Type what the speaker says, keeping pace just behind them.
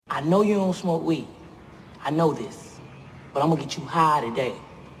I know you don't smoke weed. I know this. But I'm gonna get you high today.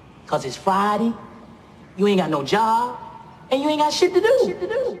 Cause it's Friday, you ain't got no job, and you ain't got shit to do.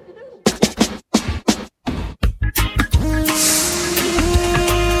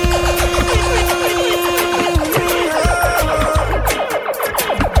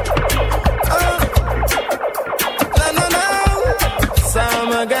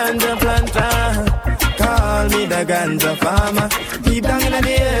 Ganja planter, call me the ganja farmer. Deep down in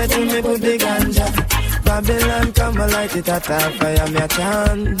the earth, me put the ganja. Babylon come and light it at a fire, me a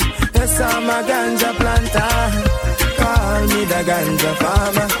chant. Yes, I'm a ganja planter, call me the ganja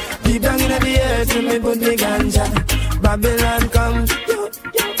farmer. Deep down in the earth, me put the ganja. Babylon come,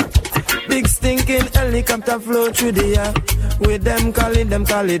 big stinking helicopter flow through the air. With them call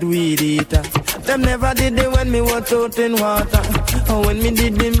it weed eater. Them never did it when me was out in water, or when me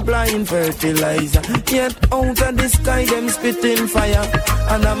did implying fertilizer. Yet out of the sky them spitting fire,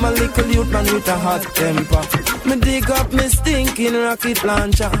 and I'm a little youth man with a hot temper. Me dig up me stinking rocket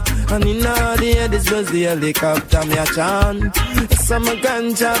launcher, and in all the air this was the helicopter me a chant. So I'm a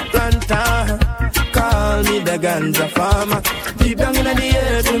ganja planter, call me the ganja farmer. Deep down in the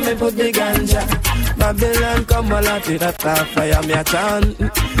earth when me put the ganja. Babylon come a lot it at a fire me a chant.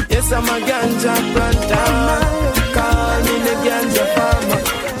 Yes, I'm a ganja planter, call me the ganja farmer.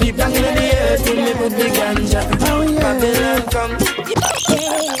 Deep down in the earth when me put the ganja. Babylon come.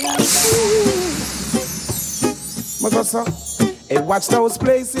 Hey, watch those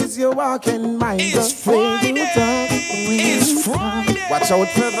places you walk in, mind It's the way Friday. you talk. It's Friday. Watch out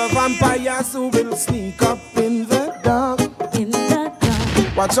for the vampires who will sneak up in the dark.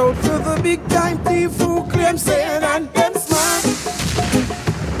 Watch out for the big time thief who claims saying and them smart.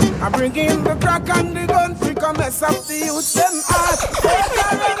 I bring in the crack and the gun to come mess up the youth them heart.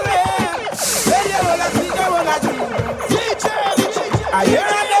 I hear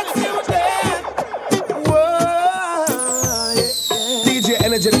a next you there. Whoa, yeah. DJ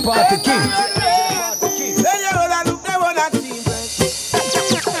Energetic Party King.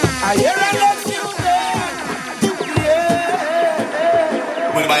 I hear a next you there. Yeah.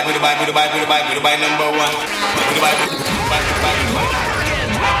 Goodbye, number one. Goodbye, number two.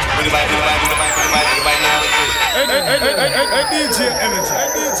 Hey, DJ Energy.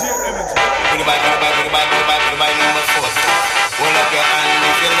 Goodbye, number four. Hold up your hand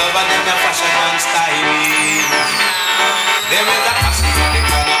if you love and then the fashion and styling. There is a passing in the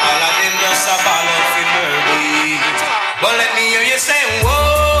corner, all of them just a ball of melody. But let me hear you say,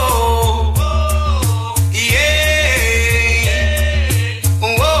 whoa, yeah,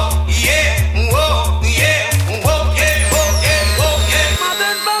 whoa, yeah, whoa, yeah, whoa, yeah, whoa, yeah, whoa, yeah.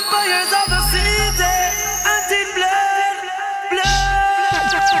 Modern vampires of the city, hunting blood.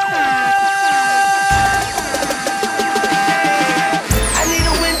 I need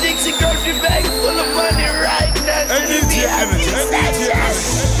a Winn-Dixie grocery bag full of money right now. Hey, DJ Energy.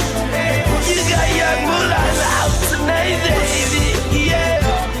 You got young mullahs out tonight, baby. Yeah.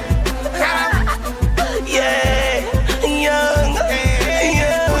 Yeah. Young.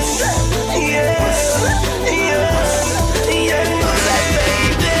 Young mullah,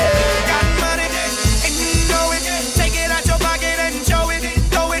 baby. Got money, and you know it. Take it out your pocket and show it.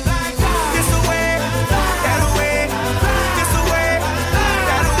 Throw it. This away, that away. This away,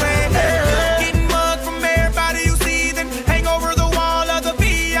 that away. Getting mugged from everybody you see, then hang over the wall of the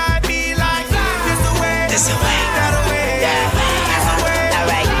VIP like this away, that away, this away.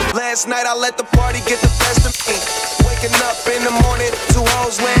 Last night I let the party get the best of me. Waking up in the morning, 2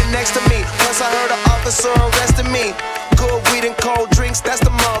 hoes laying next to me. Plus I heard an officer arrested me. Good weed and cold drinks, that's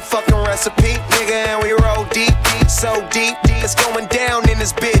the motherfucking recipe. Nigga, and we roll deep, so deep. It's going down in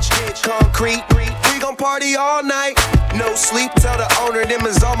this bitch. Concrete, we gon' party all night. No sleep, tell the owner them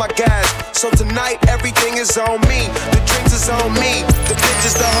is all my guys. So tonight everything is on me. The drinks is on me. The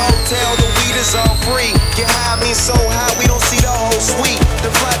bitches, the hotel, the weed is all free. Get high, I mean so high, we don't see the whole suite.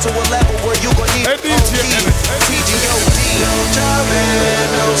 Then fly to a level where you gon' need Hey, DJ Energy. TGOD. No driving,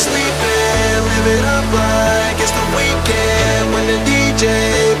 no sleeping. Live it up like it's the weekend. When the DJ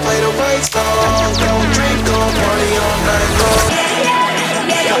play the right song, don't drink, don't party all night long.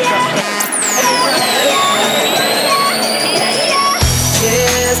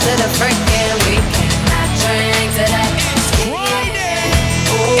 Cheers to the freaking weekend. I drink to that.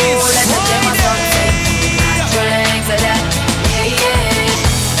 Oh, let the demo song say. I drink to that. Yeah, yeah.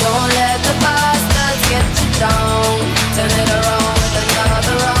 Don't let the bastards get you down. Turn it around with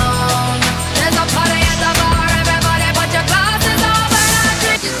another round.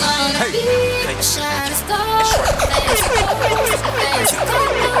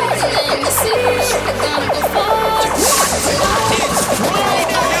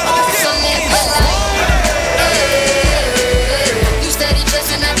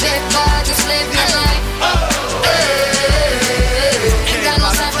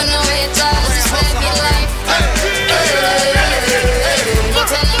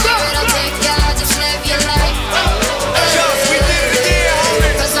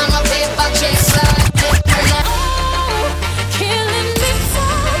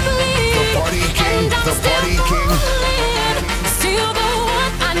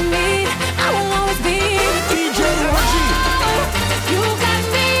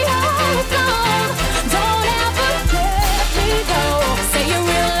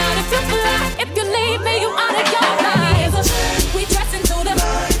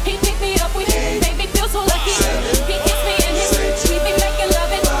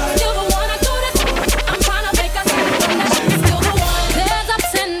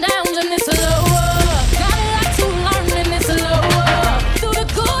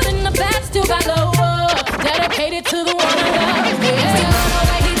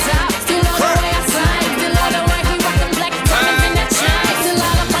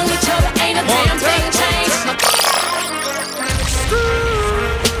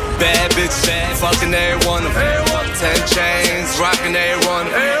 Bad bitches, fucking every one of them. 10 chains, rocking every one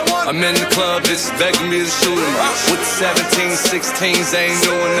of them. I'm in the club, bitches begging me to shoot them. With the 17, 16s, they ain't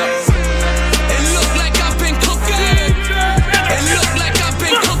doing nothing. It look like I've been cooking. It look like I've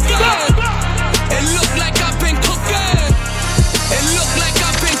been cooking. It look like I've been cooking. It look like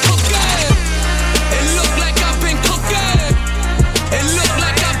I've been cooking. It look like I've been cooking. It look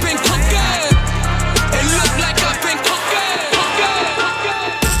like I've been cooking. It look like I've been cooking.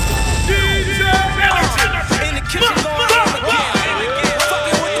 In the kitchen going on again.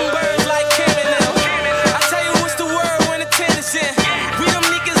 Fucking with them birds like Kim and them. I tell you what's the word when the tennis in. We them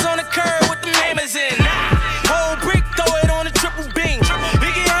niggas on the curb with them neighbors in. Whole brick, throw it on a triple beam. We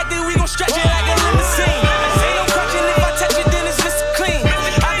get hectic, we gon' stretch it like a limousine. Ain't no question if I touch it, then it's Mr. Clean.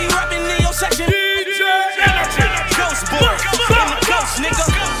 I be rapping in your section. Ghost boy, in the ghost, nigga.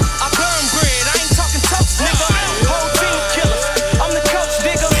 I burn bread, I ain't talking toast, nigga. Whole team of killers, I'm the coach,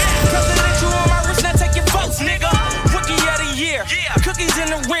 nigga. Presidential on my wrist, now take your votes, nigga. Rookie of the year, cookies in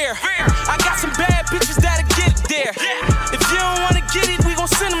the rear. I got some bad bitches that'll get it there. If you don't wanna get it, we gon'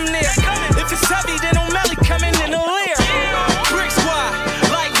 send them there. If it's heavy, then O'Malley coming in the leer. Brick squad,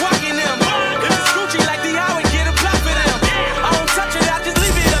 like walking them. If it's Gucci, like the Howard, get a pop for them. I don't touch it, I just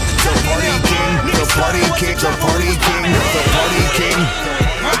leave it up to tucking them. The party king, the party king, the party king.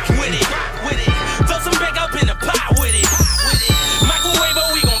 Rock with it, throw some back up in the pot with it. Microwave, but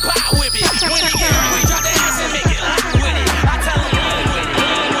we gon' pop with it. When he get hungry, drop the ass and make it lock with it. I tell him run with it.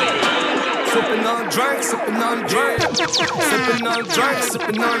 Sipping on drink, sipping on drink. Sipping on drink,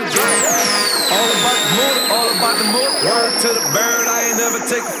 sipping on drink. All about the mood, all about the mood. Word to the bird, I ain't never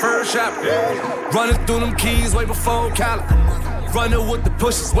take a first shot. Running through them keys way before Cali. Running with the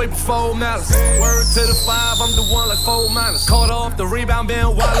pushes way before Malice. Word to the 5, I'm the one like 4 minus. Caught off the rebound,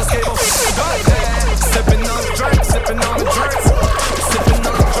 Ben Wallace gave up. Sipping on the drink, sipping on the drink. Sipping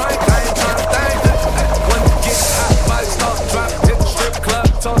on the drink, I ain't trying to think. When it gets hot, body start dropping. Hit the strip club,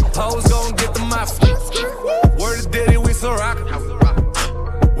 told the hoes gon' get the mop. Word to Diddy, we still rockin'.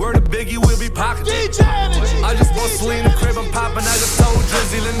 Word to Biggie, we'll be pocketing. I just want Selena crib, I'm poppin'. I just told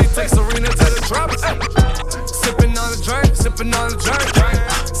Drizzy, let me take Serena to the tropics. Sippin' on the drink, sippin' on the drink.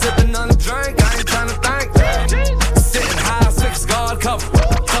 Sippin' on the drink, I ain't tryna think. Sitting high, 6 guard cover.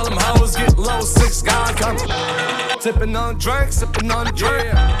 Tell them hoes get low, 6 guard cover. Sippin' on the drink, sippin' on the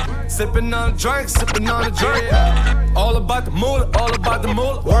drink. Sippin' on the drink, sippin' on the drink. All about the moolah, all about the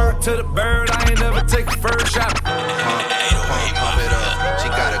moolah. Word to the bird, I ain't never take a first shot. Pump it up. She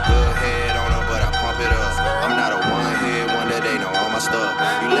got a good head on her, but I pump it up. I'm not a one-hit wonder, they know all my stuff.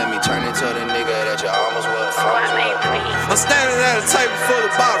 You let me turn into the nigga that you almost was. I'm standing at a table full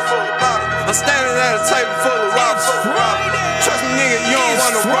of bottles. I'm standing at a table full of robbers. Trust me, nigga, you don't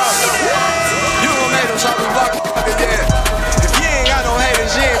want no robbers. You gon' make them shop and block it, yeah. If you ain't got no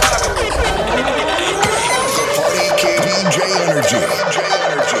haters, you ain't poppin'. The party king, DJ Energy. DJ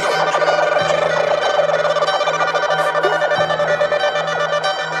Energy.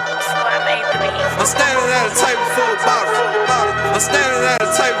 I'm standing at a table full of bottles. I'm standing at a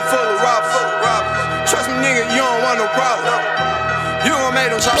table full of robbers. Trust me, nigga, you don't want no problem. You gon' make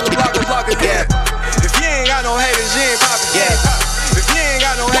them shop and block it, yeah. If you ain't got no haters, you ain't poppin', yeah. If you ain't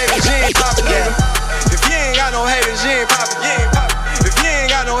got no haters, you ain't poppin', nigga. If you ain't got no haters, you ain't poppin', yeah. If you ain't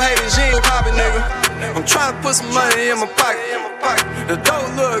got no haters, you ain't poppin', nigga. I'm tryna put some money in my pocket. The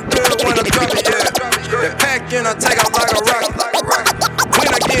dough look good when I drop it, yeah. That pack in, I take out like a rocket. When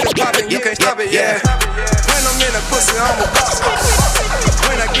I get it poppin', you can't stop it, yeah. When I'm in the pussy, I'm a boss.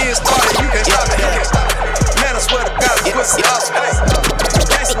 When I get started, you can't stop it, man, I swear to God, the pussy awesome.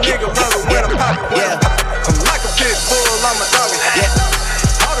 Gangsta nigga love it when I'm poppin', I'm like a pit bull, I'm a dog.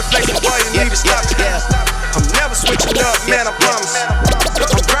 All the flexing, boy, you need to stop it. I'm never switching up, man, I promise.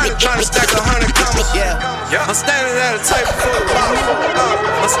 I'm grinding, trying to stack 100 commas. I'm standing at a table full of rock.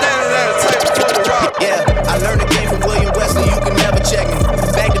 I'm standing at a table full of rock. I learned the game from William Wesley, you can never check me.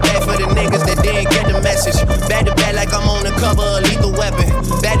 Back to back for the niggas that didn't get the message. Back to back like I'm on the cover of Lethal Weapon.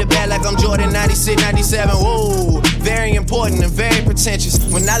 Back to back like I'm Jordan 96, 97. Whoa, very important and very pretentious.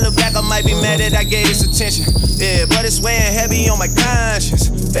 When I look back, I might be mad that I gave this attention. Yeah, but it's weighing heavy on my conscience.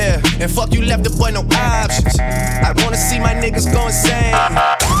 Yeah, and fuck you left the boy no options. I wanna see my niggas go insane.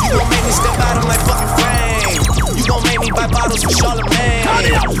 You gon' make me step out of my fucking frame. You gon' make me buy bottles for Charlemagne.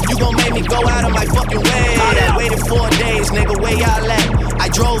 You gon' make me go out of my fucking way. I waited 4 days, nigga, where y'all at? I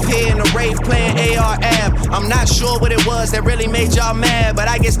drove here in a rave playing ARM. I'm not sure what it was that really made y'all mad, but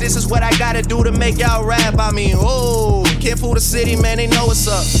I guess this is what I gotta do to make y'all rap. I mean, oh, can't fool the city, man, they know what's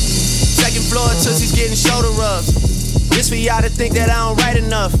up. Second floor, Tootsie's getting shoulder rubs. This for y'all to think that I don't write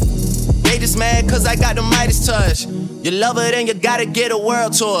enough. They just mad cause I got the Midas touch. You love her, then you gotta get a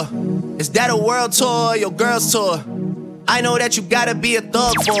world tour. Is that a world tour or your girl's tour? I know that you gotta be a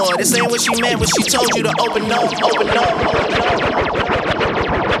thug for her. This ain't what she meant when she told you to open up.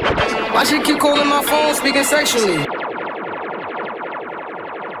 Why she keep calling my phone speaking sexually?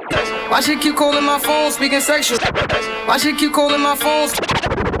 Why she keep calling my phone speaking sexually? Why she keep calling my phone?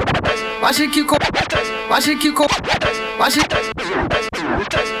 Why she keep calling? Why she keep calling? Why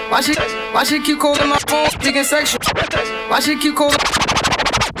she keep calling my phone speaking sexual? Why she keep calling?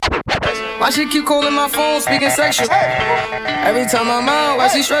 Why she keep calling my phone speaking sexual? Every time I'm out, why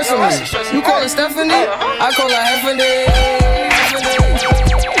she stressing me? You call her Stephanie, I call her Heffany.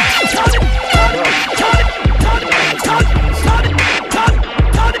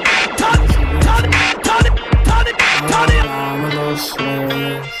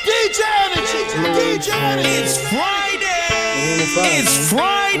 It's Friday! It's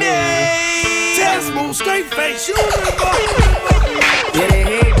Friday! Tesmo, straight face, you remember? Yeah, they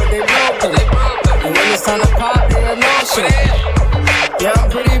hate, but they broken. And when it's time to pop, they emotion. Yeah, I'm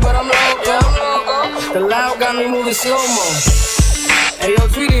pretty, but I'm loco. The loud got me moving slow-mo. Hey, yo,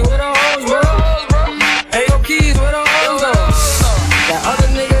 Tweety, where the hoes, bro? Hey, yo, Keys, where the hoes, though? That other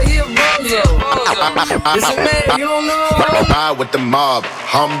nigga, he a bozo. This is man, you don't know. Ride with the mob,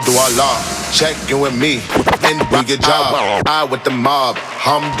 hamdulillah. Check in with me and do your job. Ride with the mob,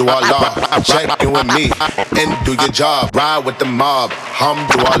 hamdulillah. Check in with me and do your job. Ride with the mob,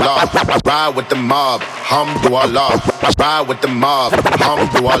 hamdulillah. Ride with the mob, hamdulillah. Ride with the mob,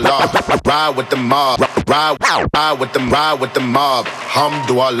 hamdulillah. Ride with the mob, ride with the mob,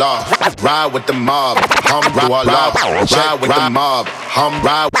 hamdulillah. Ride with the mob, hamdulillah. Ride with the mob,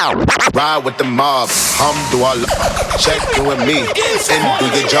 ride with the mob, hamdulillah. Check in with me and do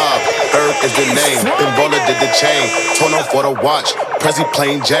your job. Earth is the name, then Roller did the chain. Torn off for the watch, Prezi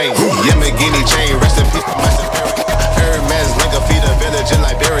plain Jane. Yamagini chain, rest in peace, Hermes, Linga, feed a village in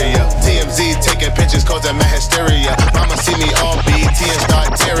Liberia. TMZ taking pictures, causing my hysteria. Mama see me on BT and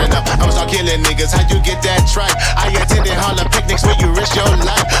start tearing up. I'ma start killing niggas, how you get that track? I attended Harlem picnics where you risk your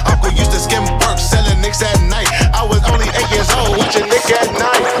life. Uncle used to skim work, selling nicks at night. I was only 8 years old, watching Nick at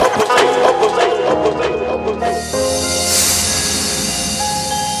night.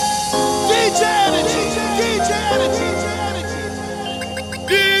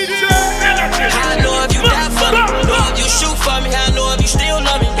 I know if you die for me, know if you shoot for me, I know if you still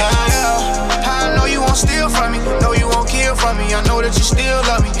love me. Yeah. I know you won't steal from me, know you won't kill from me. I know that you still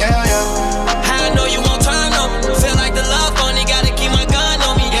love me. Yeah. I know you won't turn on me, feel like the love funny, gotta keep my gun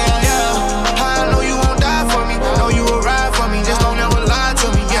on me. Yeah. I know you won't die for me, know you will ride for me, just don't ever lie to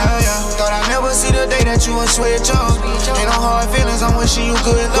me. Yeah. Thought I'd never see the day that you would switch up. Ain't no hard feelings, I'm wishing you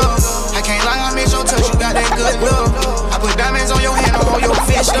good love. I can't lie, I miss your touch, you got that good love. I put diamonds on your hand, I'm on your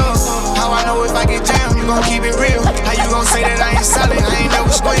fist up. How I know if I get jammed, you gon' keep it real. How you gon' say that I ain't solid, I ain't never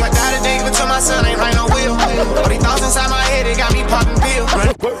square. I got a dig, but to my son, ain't right no will. All these thoughts inside my head, they got me popping pills.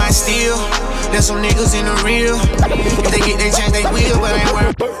 I still, there's some niggas in the real. If they get their chance, they will, but ain't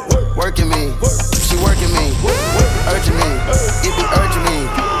worth. Working me, she working me, urging me, it be urging me.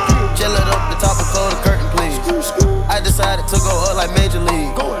 Chill it up, the top and close the curtain, please. I decided to go up like Major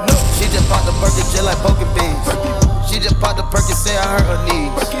League. She just popped the Birkin, just like poking beans. She just popped the Perkin, say I hurt her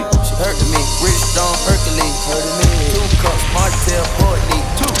knees. She hurting me, Rich Stone Hercules. 2 cups, Martell, Courtney.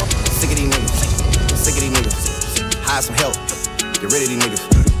 Sick of these niggas, sick of these niggas. Hire some help, get rid of these niggas.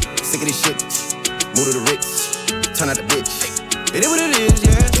 Sick of this shit, move to the Ritz, turn out the bitch. It is what it is,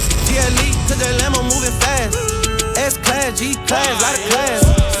 yeah. GLE, cause that Lambo moving fast. S-Class, G-Class, lot of class.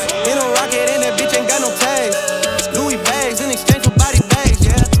 In a rocket and that bitch ain't got no tags. Louis bags in exchange for body bags,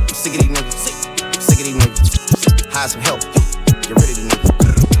 yeah. I'm sick of these niggas, sick of these niggas. Hire some help, get rid of these niggas.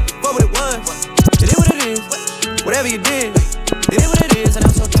 What it was, it is what it is. Whatever you did, it is what it is, and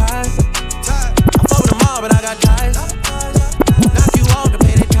I'm so tired. I fuck with them all, but I got ties. Knock you off to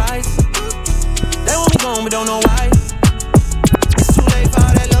pay their ties. They want me gone, but don't know why. It's too late for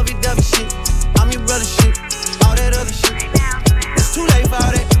all that lovey-dovey shit. I'm your brother shit, all that other shit. It's too late for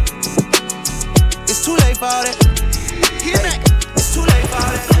all that. It's too late for all that. It's too late for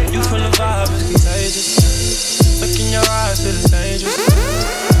all that. You full of vibes, it's contagious. Look in your eyes, feel it's dangerous.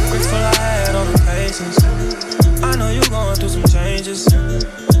 Grateful I had all the patience. I know you going through some changes.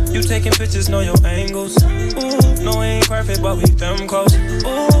 You taking pictures, know your angles. Ooh, no, we ain't perfect, but we them close.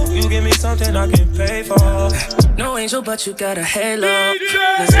 Ooh, you give me something I can pay for. No angel, but you got a halo.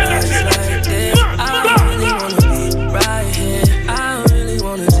 Let's ride like this. I really wanna be right here. I really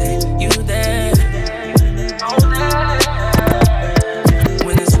wanna take you there.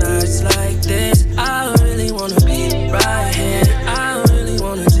 When it's nights like this, I really wanna be right here. I really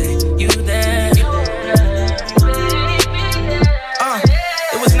wanna take you there.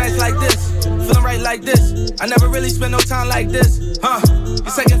 like this. I never really spent no time like this,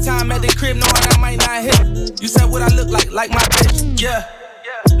 Your second time at the crib, knowing I might not hit. You said what I look like my bitch, yeah.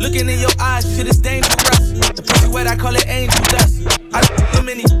 Looking in your eyes, shit is dangerous. The pussy wet, I call it angel dust. I so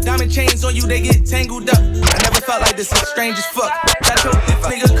many diamond chains on you, they get tangled up. I never felt like this, it's strange as fuck. Got your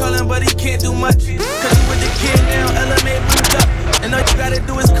nigga calling, but he can't do much. Cause you with the kid now, LMA moved up. And all you gotta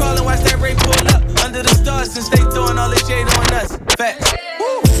do is call and watch that Ray pull up. Under the stars, since they throwing all this shade on us. Facts.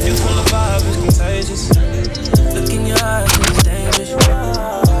 You full of vibe, it's contagious. Look in your eyes, it's dangerous.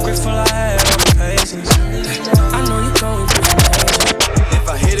 Grateful I had all the patience. I know you're going through some changes. If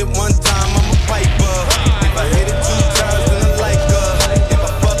I hit it one time, I'm a piper. If I hit it two times, then I like her. If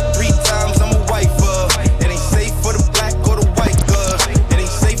I fuck three times, I'm a wifer. It ain't safe for the black or the white girl. It ain't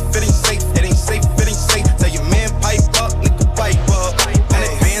safe, it ain't safe, it ain't safe, it ain't safe. Tell your man pipe up, nigga pipe up. And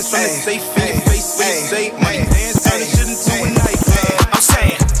advance from the safe in your face when you say money dance, so they shouldn't do a night. I'm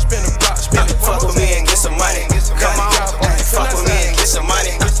saying, spin a block, spin a fuck with me and get some money. Come on, fuck with me and get some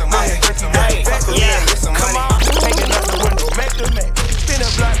money. Hey, yeah, come on. Hanging out the window, make the make. Spin a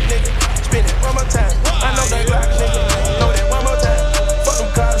block, nigga. Spin it one more time. I know that block, nigga. Know that one more time. Fuck them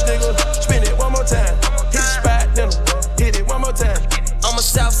cars, nigga. Spin it one more time. Hit the spot, then hit it one more time. I'm a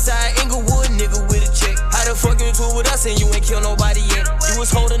Southside Inglewood nigga with a chick. How the fuck you tour with us and you ain't kill nobody yet? You was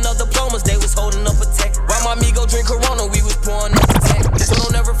holding up diplomas, they was holding up a tech. While my amigo drink Corona, we was pouring up a tech. So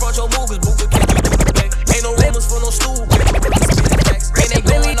don't ever front your move, cause Booker catch you through the back. Ain't no rumors for no stool, and they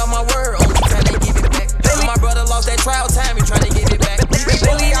going on my word, only time they give it back. My brother lost that trial time, he tryna get it back.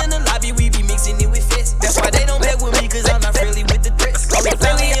 Billy in the lobby, we be mixing it with fits. That's why they don't bet with me, cause I'm not friendly with the threats. Only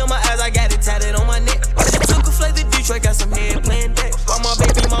family in my eyes, I got it tatted on my neck. I just took a flight to Detroit, got some head playing deck. While my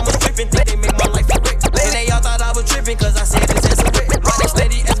baby mama tripping, think they make my life a wreck. And they all thought I was tripping, cause I said this as a wreck. Why they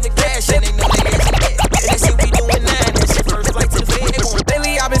steady as the cash, and they know they ain't shit. And that shit we doing now, that shit first flight to the Fed.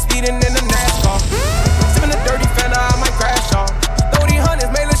 Lately, I've been speeding in the NASCAR. Sipping a dirty Fanta, I might crash off. 30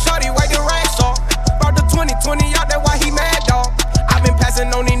 made a shorty, wipe the racks off. Brought the 2020 out, that's why he mad, dog. I've been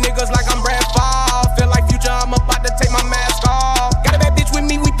passing on these niggas like I'm Brad Favre. Feel like Future, I'm about to take my mask off. Got a bad bitch with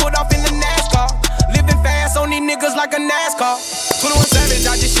me, we put off in the NASCAR. Living fast on these niggas like a NASCAR. 21 Savage,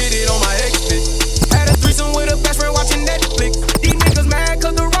 I just shit it on my ex bitch. Had a threesome with a best friend watching Netflix. These niggas mad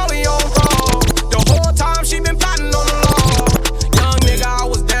cause the rollie on raw. The whole time she been plotting on the law. Young nigga, I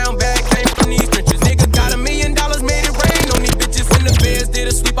was down bad, came from these trenches. Nigga got $1 million, made it rain on these bitches. When the feds did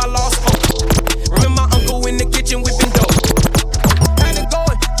a sweep, I lost hope. Remember my uncle in the kitchen whipping dope. Had to go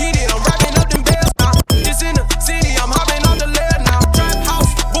and get it, I'm wrapping up them bells now. Just in the city, I'm hopping on the lid now. Trap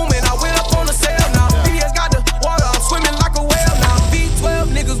house, booming, I went up on the sale now. PS got the water, I'm swimming like a whale now.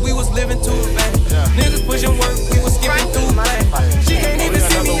 B12 niggas, we was living too fast. Niggas pushing work, we was skipping through fast. She can't even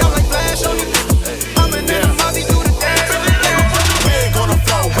see me, I'm like Flash on the I'm in the Mozzie, do the dance. We ain't gonna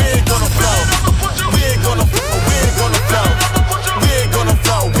flow, we ain't gonna flow. We ain't gonna flow, we ain't gonna flow. We ain't gonna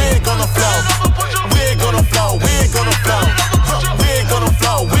flow, we ain't gonna flow. We ain't gonna flow, we ain't gonna flow. We ain't gonna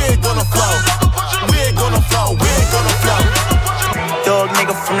flow, we ain't gonna flow. We ain't gonna flow, we ain't gonna flow. Dog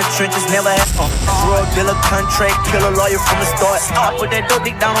nigga from the trenches, never had drug dealer, contract killer, lawyer from the start. I put that dope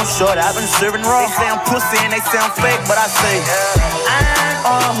dick down on short, I've been serving raw. They say I'm pussy and they say I'm fake, but I say I'm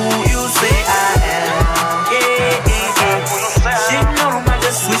all who you say I am. Yeah, yeah, yeah. She know I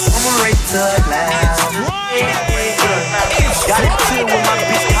just switch from a rape to a lamb. Got it chill with my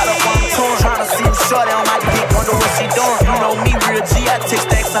bitch, caught up on torn. Tryna see him shorty on my dick, wonder what she doing. You know me, real G, I text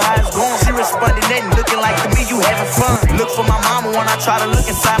stacks of how it's going. She responded, nothing looking like to me, you having fun. Look for my mama when I try to look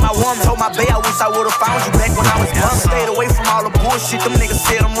inside my woman. Told my bae I wish I would've found you back when I was young. Stayed away from all the bullshit, them niggas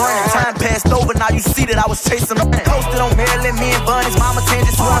said I'm running. Time passed over, now you see that I was chasing them. Posted on Maryland, me and Bunny's mama 10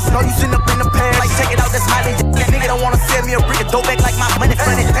 just once. Know you sitting up in the pair, like check it out, that's my nigga don't wanna sell me a brick of dope back like my money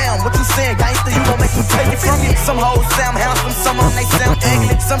funny. Damn, what you saying, gangster, you gon' make me take it from you. Some hoes say I'm handsome, some of them they sound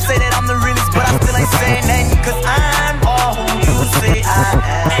ugly. Some say that I'm the realest, but I still ain't saying nothing. Cause I'm all who you say I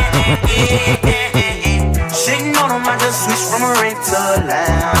am. Shitting on them, I just switched from a rape to a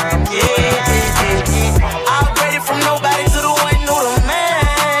lamb. I upgraded from nobody to the one who the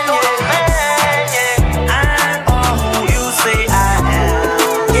man. I'm all who you say I am.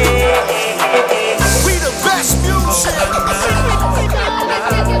 We the best music.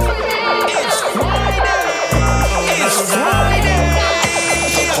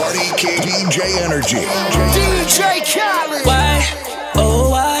 Party King DJ Energy. DJ Khaled. Why, oh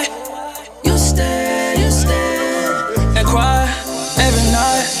why, you stay and cry every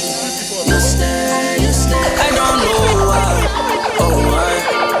night. You stay, I don't know why, oh why,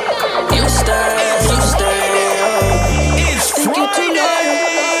 you stay, It's think you tonight.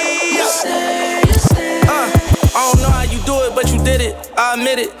 You stay. I don't know how you do it, but you did it. I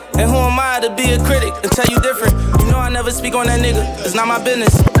admit it. And who am I to be a critic and tell you different? You know I never speak on that nigga, it's not my business.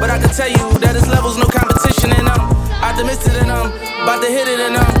 But I can tell you that his level's no competition, and I'm optimistic, and I'm about to hit it,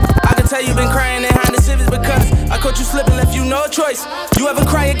 and I can tell you been crying behind the civics because I caught you slipping, left you no choice. You ever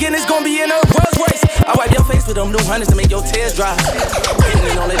cry again, it's gonna be in a Rolls Royce. I wipe your face with them new hundreds to make your tears dry.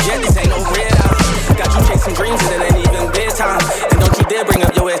 Hitting on the jet, this ain't no red eye. Got you chasing dreams and it ain't even bedtime. And don't you dare bring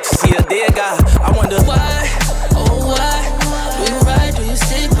up your ex to see a dead guy. I wonder why, oh why, do you ride, do you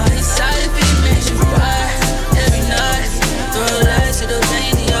stick by his side if he makes you cry every night? Throw lights to the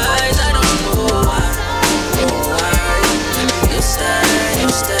pain in your eyes, I don't know why, oh why, you stay.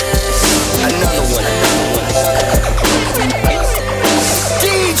 Another one.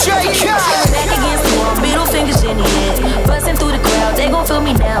 DJ Khaled. Back against the wall, middle fingers in the air. Busting through the crowd, they gon' feel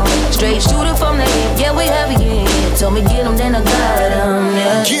me now. Straight shooter from the hip, yeah, we heavy, yeah. Told me get 'em, then I got 'em,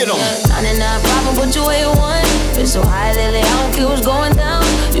 yeah. Get 'em. 99 problem, but you ain't one. Been so high lately, I don't care what's going down.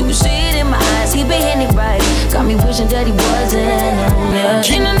 You can see it in my eyes, he been hitting it right. Got me wishing that he wasn't,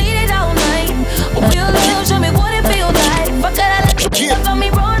 yeah. And I need it all night. Real love, show me what it feels like. Fuck that, I got me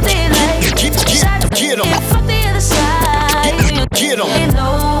broad daylight. Get 'em. Fuck the other side. Get 'em. They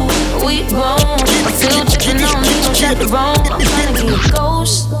know we grown. I'm still tripping on me, don't shut the wrong. I'm trying to be a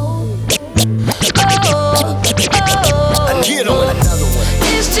ghost. Get 'em.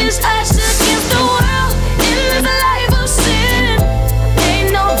 It's just us against the world. In this life of sin.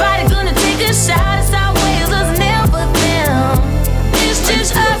 Ain't nobody gonna take us out. It's our ways, us never them. It's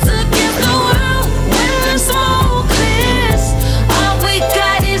just us against the world. When the smoke clears, all we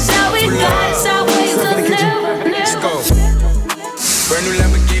got is all we got. It's our ways, us never them. Let's go. Brand new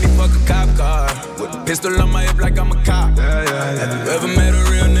Lamborghini, fuck a cop car. With a pistol on my hip like I'm a cop. Have you ever met a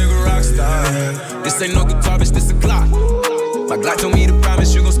real nigga rock star? This ain't no guitar, bitch, this a Glock. My Glock told me to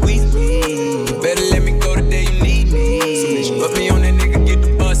promise you gon' squeeze me. You better let me go the day you need me. So put me on that nigga, get the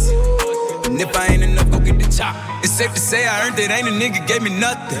bus. And if I ain't enough, go get the chop. It's safe to say I earned it, ain't a nigga gave me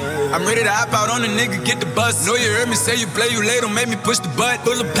nothing. I'm ready to hop out on a nigga, get the bus. Know you heard me say you play, you late, don't make me push the butt.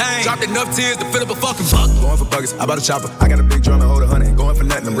 Full of pain, dropped enough tears to fill up a fucking buck. Going for buggers, I bought a chopper. I got a big drum and hold 100. Going for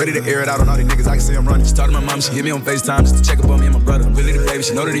nothing, I'm ready to air it out on all these niggas, I can see I'm running. She talked to my mom, she hit me on FaceTime just to check up on me and my brother. I'm really the baby,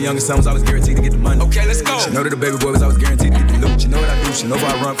 she know that the youngest son was always guaranteed to get the money. Okay, let's go. She know that the baby boy was always guaranteed to get the loot. She know what I do, she know if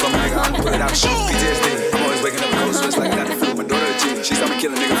I run from a nigga, I can put it out, shoot. PTSD, I'm always waking up cold sweats like I got the flu. My daughter a G, she saw me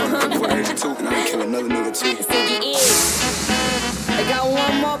kill a nigga from before the age of 2. And I ain't kill another nigga too. I got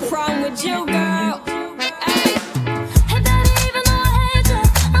one more problem with you, girl.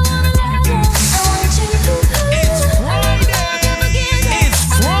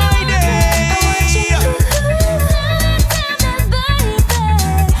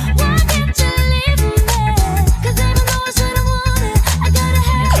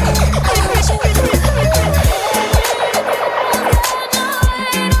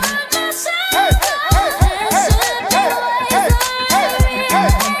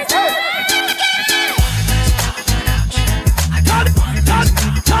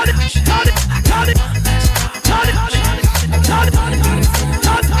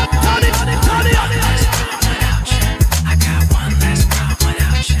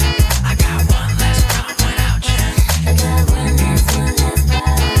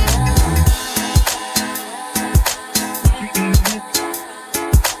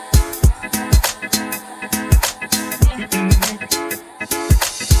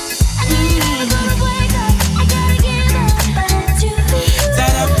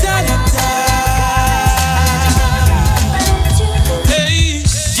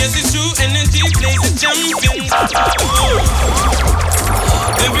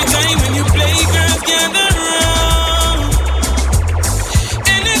 Every time when you play, girls gather round.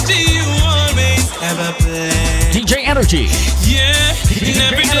 Energy, you always have a play. DJ Energy. Yeah, DJ and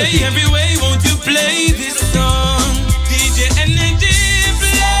every Energy. day, every way, won't you play this song? DJ Energy,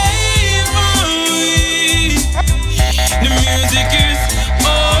 play for me. The music is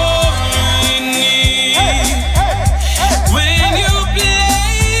all we need. When you play,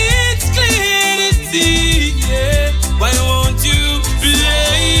 it's clear to see. Yeah. Why won't you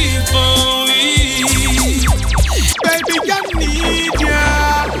play for me? Baby, I need ya.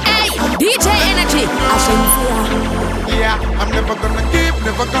 Hey, DJ Energy. I Yeah, I'm never gonna give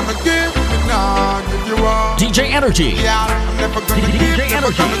me now, give you all. DJ Energy. Yeah, I'm never gonna give,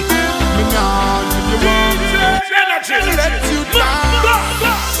 never gonna give me now, give you all. DJ Energy. Let you down.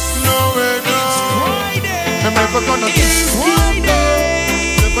 No way, no. I'm never gonna give you down.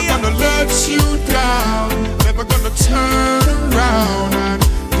 Never gonna let you down. Never gonna turn around and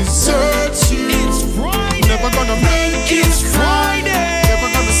desert you. Never gonna make it Friday. Never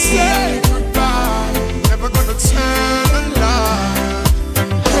gonna say goodbye. Never gonna tell a lie.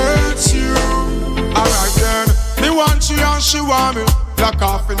 a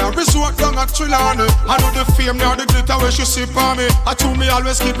coffin, a resort down at Trelawney. I know the fame nor the glitter where she sip on me. I told me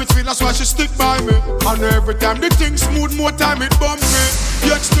always keep it sweet, that's why she stick by me. And every time the thing smooth, more time it bump me.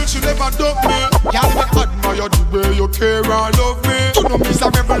 Yet still she never dump me. Y'all never admire the way you care and love me. You know me,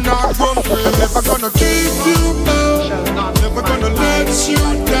 I'm never not grumpy. I'm never gonna keep you up, never gonna let you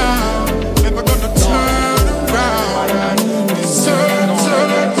down, never gonna turn around.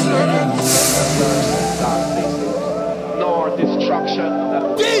 Nor destruction.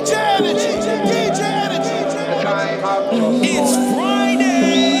 DJ Energy, DJ Energy. It's Friday.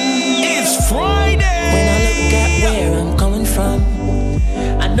 It's Friday. When I look at where I'm coming from,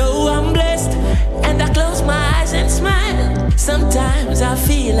 I know I'm blessed, and I close my eyes and smile. Sometimes I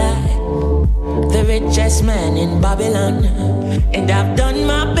feel like the richest man in Babylon, and I've done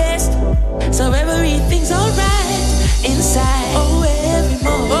my best, so everything's alright inside. Oh,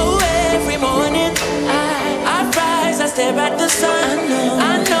 every morning I rise, I stare at the sun.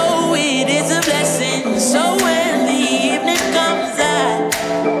 I know it is a blessing, so when the evening comes,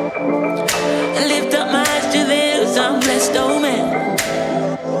 I lift up my eyes to this, I'm blessed, oh man.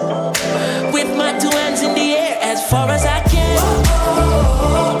 With my two hands in the air, as far as I can.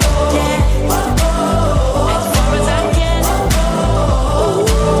 Yeah. As far as I can.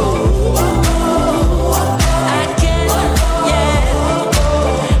 I can, yeah.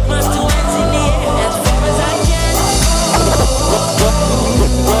 My two hands in the air, as far as I can.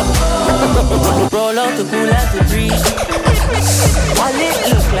 Roll out the cool as the breeze. While it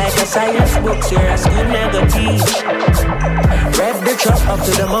look like a science book, here a school never teach. Rev the truck up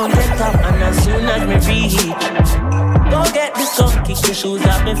to the mountain top, and as soon as me reach, go get the sun, kick the shoes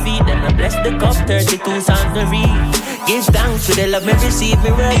off my feet, then I bless the cup, 32 songs me read. Give thanks for the love me receive, me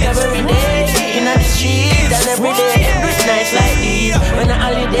work every day, in the street and every day, do it nice like these. When a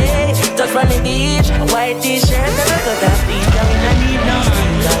holiday, touch on the beach, a white t-shirt and a cut off feet, and we not need no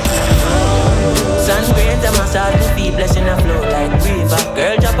speaker. Sun great and my start to feel blessing a flow like river.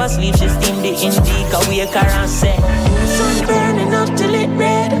 Girl drop asleep, she steam the indica, wake her and say, sun burning up till it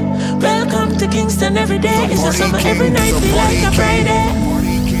red. Welcome to Kingston every day. It's a summer every night, feel like a Friday.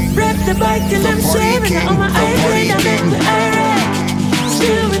 Rep the bike till I'm swearing on my iPad, I make the irate.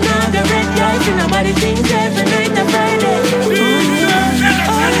 Still we not the red lights, and nobody thinks every night a Friday. Oh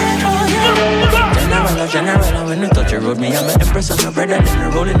yeah. General, and when you touch the road, me and my empress and my brother, then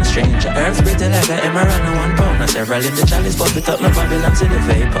I roll in the stranger. Herbs pretty like an emerald and 1 pound. Several in the chalice, pop it up, my Babylon to the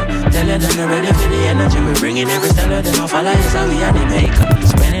vapor. Tell you that I'm ready for the energy, we bringing every style of them, I follow you, so we are the maker.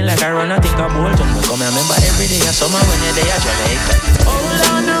 Spending like I run, I think I'm old, and we come and remember every day of summer when you're there at Jamaica. Hold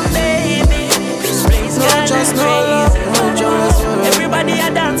on up, baby, this place got us crazy. Everybody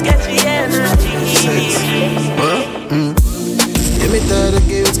a dance, catch the energy. Me tired of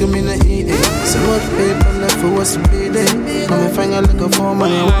games, give me the eating. So much paper left for what's bleeding. Come and find a little for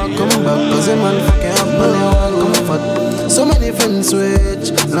money, won't come back. Cause the man fucking up money, won't come fat. So many friends switch.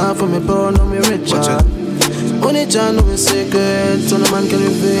 Now for me poor, no me rich. Only John know me secret, so no man can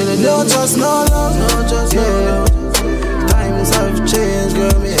reveal it. No just no love, no just no love. Times have changed,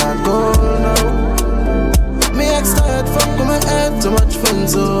 girl, me hard gold now. Me ex-tired, fuck with my head. Too much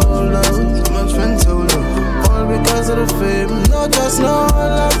friends, so low. Too much friends, so low. Because of the fame, no just no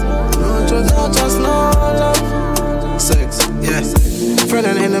love, no just no love. Sex, yes. Friend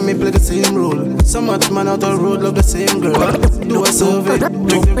and enemy play the same role. So much man out the road love the same girl. Do a survey, check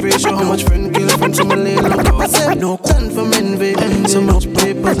the ratio, how much friend kill from some lane. No stand for envy, so much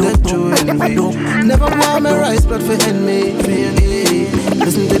paper that you envy. Never want me rice blood for enemy.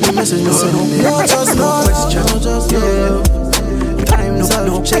 Listen to the message, no just no question, no just no. Times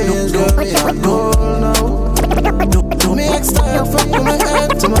have changed, girl, me a goal now. Me ex-tired, fuck with my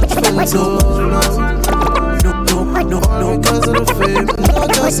head, too much friends, so all because of the fame. No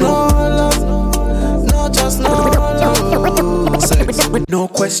just no love, no just no love. Sex. No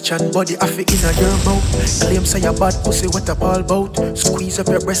question, body have it in your mouth. Claim say your bad pussy, what a ball bout. Squeeze up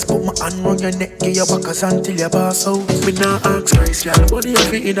your breast, put my hand round your neck, give your backers until you pass out. Me nah ask Christ, y'all, body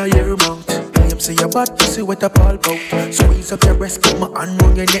have it in your mouth. Say your bad pussy with a ball bout. Squeeze up your breast, put my hand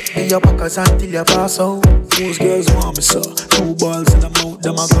on your neck, give your backers until you pass out. Those girls want me, so 2 balls in the mouth,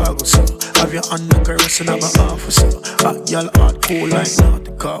 them a gargle, so have your hand a caress and I'm a officer. Hot y'all hard cool like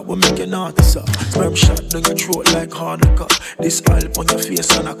Nautica, we make you naughty, sir. Sperm shot down your throat like Hanukkah. This Alp on your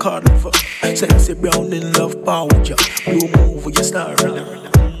face and a card over. Sexy brown in love powder. Blue move with your star runner.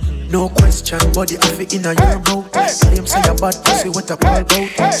 No question, body have it in your mouth. Claim say your bad pussy with a ball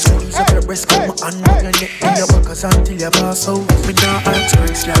bout. Squeeze up your breast, put my hand on your neck, give your backers until you pass out. Me nah ask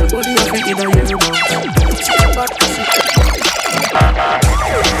Christ, y'all, body have it in your mouth. Say your bad pussy.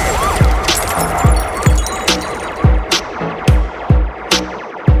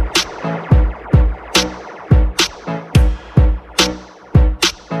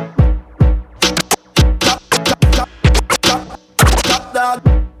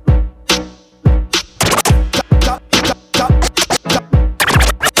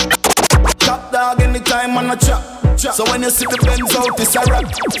 time on a chop. So when you see the Benz out, it's a rap.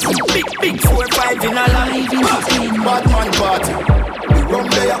 Big 4-5 in a line. Bad man party. We rum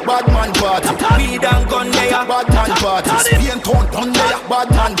there, bad man party. Weed and gun there, bad man party. Spain town done there, bad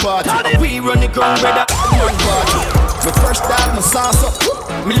man party. We run the ground where the bad man party. My first dog, my sauce up.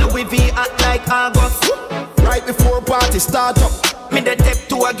 Me Louis V act like August. Right before party start up. Me the tip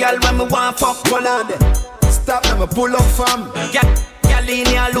to a girl when me want fuck. Hold on there. Stop me pull up fam. Girl in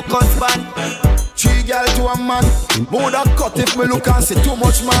here look husband. 3 girl to a man. More that cut if me look and see too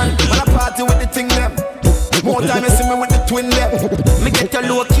much man. When I party with the thing them. More time you see me with the twin them. Me get a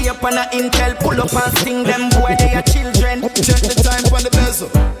low key up on a intel. Pull up and sting them. Boy they are children. Check the time for the bezel.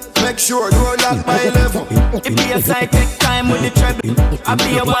 Make sure roll out by 11. It be a side take time with the treble. I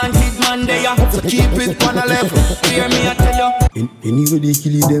be a wanted man there. So keep it on a level. Hear me I tell you. Anyway they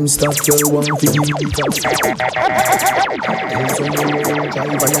kill them stop tell one to give it up.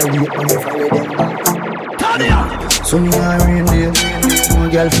 So me a rain there. More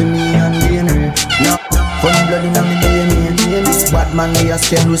girl for me and DNA. Now funny blood in me DNA. Bad man me a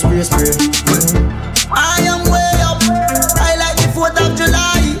scam do spray. I am way up. I like the 4th of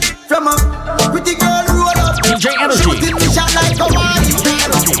July. From a pretty girl roll up. DJ Energy. Shooting me shot like Hawaii.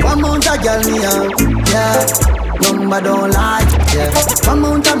 One mount a girl me out. Yeah. Number don't lie. Yeah. One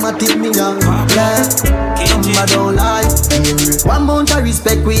mount a matic me out. Yeah. Number don't lie. One mount a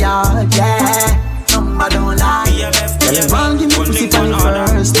respect we are. Yeah. Number don't lie. You want give me pussy for the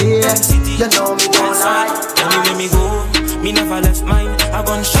first day. You know me don't lie. Anyway me go, me never left mine. I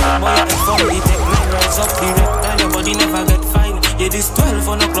gun shot boy at from the take my rise up direct. And your body never get fine. Yeah, this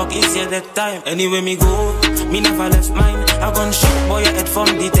 12 o'clock is yeah that time. Anyway me go, me never left mine. I gun shot boy at from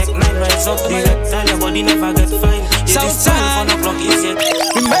the take 9 rise up direct. And your body never get fine. Yeah, this 12 o'clock is yeah.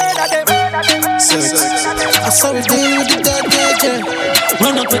 We murder them. I saw we deal with the dead, yeah.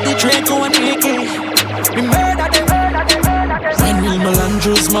 Run up with the Draco and AK. We murder them. When Wilma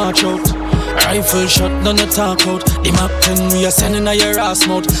Andrews march out, rifle shot, none of talk out. The Mach 10 we are sending a your ass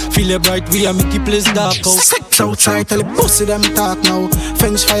mouth. Feel it bright, we are make it place dark out. Sex outside, tell the pussy them talk now.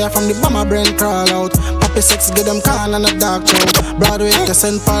 French fire from the bomber brain crawl out. Poppy sex, get them can and a dark show. Broadway,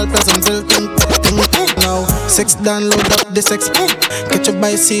 St. Paul, Pleasantville, ting now. Sex download up the sex. Catch up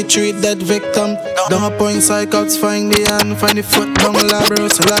by C3, dead victim. Don't point psychots, find the hand, find the foot down,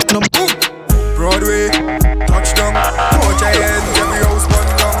 labros, like no. Broadway, touchdown, coach hands, every house burn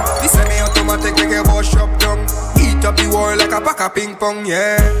down. The semi-automatic make a boss shop down. Eat up the wall like a pack of ping pong,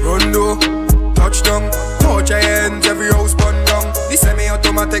 yeah. Rondo, touchdown, coach hands, every house burn down. The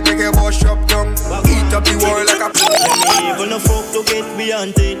semi-automatic make a boss shop down. Eat up the wall like a even no folk to get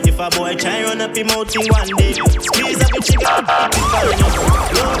beyond it. If a boy try run up him out in one day, squeeze up the chicken,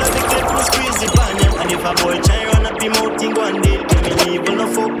 load up the clip, no squeeze it on him. And if a boy try run up him out in one day, even no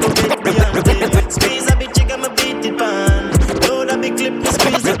folk to get beyond it. Squeeze up the chicken, me beat it pan. Load up the clip, no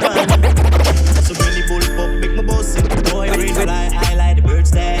squeeze it pan. So when the bull pop, make my boss it. Boy, rain fly, I like the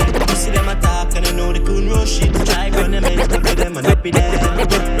birds there. You see them attack and I know they couldn't rush it. Try gun them and stuff with them and happy there.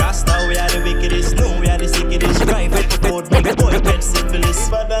 Rasta, we are the wickedest, no, we are the sickest. Drive it for me, boy, get syphilis.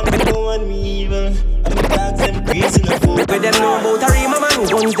 But I'm no one me evil. And the dogs them crazy no fool. With them know about a rima man,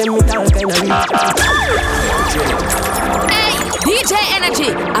 guns them with all kind of reach. Hey, DJ Energy,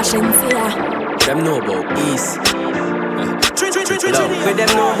 Ashensia. Them know about East. With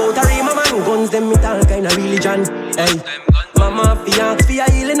them know about a rima man, guns them with all kind of religion. Hey, mama fi ask fi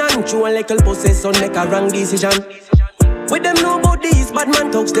a healing and chew a little possession make a wrong decision. With them know about these bad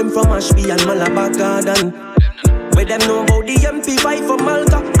man talks them from Ashby and Malabar Garden. With them know about the MP5 from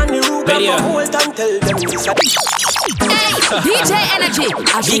Malta and the Ruger from Holton. Tell them this. Hey, DJ Energy.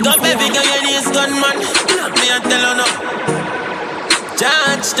 Big up every girl you this gunman. Not me and tell her no.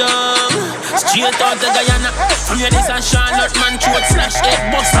 Touchdown, straight out to Guyana. From here this and Charlotte man throat slash head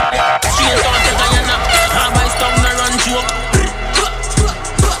bust. Straight out to Guyana. Harvey's tongue no run joke.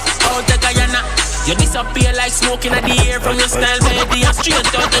 Out to Guyana. You disappear like smoke in the air from your style, baby. And straight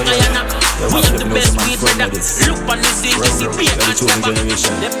out to Guyana. We have the best weed, brother. Look on the scene, you see beer and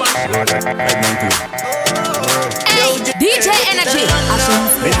stepper. DJ Energy.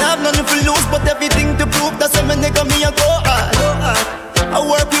 Me have nothing to lose, but everything to prove. That's why me nigga me a go hard. I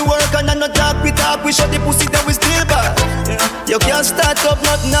work, we work, and I no talk, we talk. We shut the pussy, then we still bad. You can't start up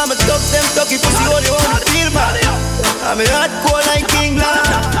nothing, I'ma tuck them, tucky pussy, all you want to feel bad. I'm a hot cold like England.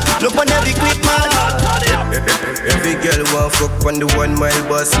 Look on every clip, man. Every girl want fuck up on the 1 mile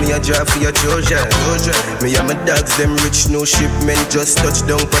bus, me a drive for your children. Me and my dogs, them rich, no shipment, just touch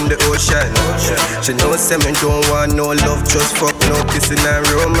down on the ocean. She know say me don't want no love, just fuck, no kissing and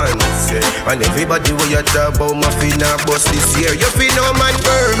romance. And everybody where you talk about my finna bust this year, you feel no man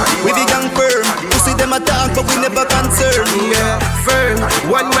firm. We the gang firm, pussy them attack but we never concern. Yeah, firm,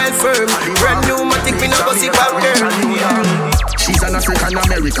 1 mile firm, brand new matic, me no bossy back there. She's an African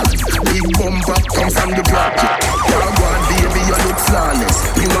American, big bumper, come from the project. Dog one baby, you look flawless.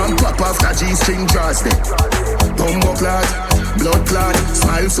 Me want pop off that G-string draws there. Bumbo clad, blood clad,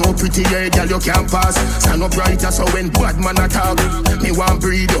 smile so pretty, yeah, girl you can't pass. Stand up right so when bad man attack, me want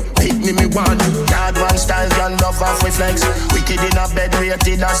breed up, pick me want. Yard man style, girl love off with flex. Wicked in a bed,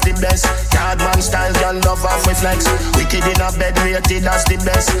 rated as the best. Yard man style, girl love off with flex. Wicked in a bed, rated as the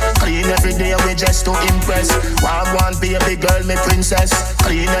best. Clean every day, we just to impress. Wagwan baby girl, me princess.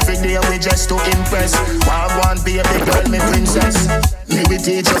 Clean every day, we just to impress. Wagwan baby girl, me princess. Me we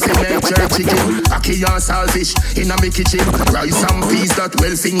teach you to make jerk chicken, ackee and saltfish in a me kitchen. Rice and peas that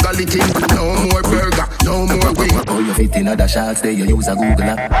well finger licking. No more burger, no more wing. Oh, you fit in other shots there, you use a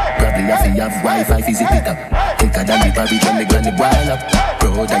Google app. Probably if you have Wi-Fi, visit it up. Thicker than the parrot when the granny boil up.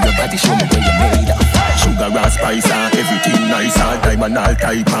 Proud of your body, show me where you made up. Sugar and spice and everything nice. All diamond, all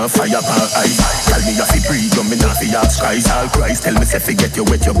type and fire and ice. Tell me if you breathe, me not fi ask Christ. All Christ, tell me if you get you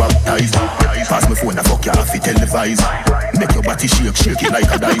wet, you baptized. Pass me phone, I fuck you off, you televise. Make your body shake it like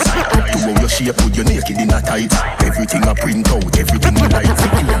a dice. Up to how you shape, put you naked in a tight. Everything I print out, everything you like.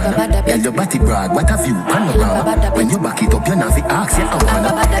 Yeah, your body brag, what have you, panorama. When you back it up, you not fi ask you how.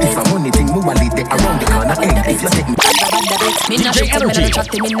 If I'm money thing, move a little around the corner. If you take me DJ Energy.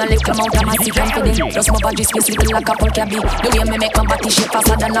 Me no little amount of my confidence. Just my body space little like a Paul Cabby. The way me make my body shape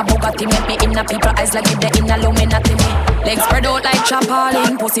faster than a Bugatti. Make me in a people eyes like it in a Illuminati me. Legs spread out like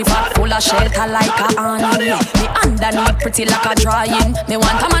trampoline. Pussy fat full of shelter like a awning. Me underneath pretty like a drawing. Me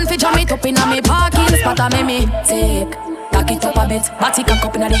want a man fi jam it up in a me parking spot. A me take tack it up a bit. Body cock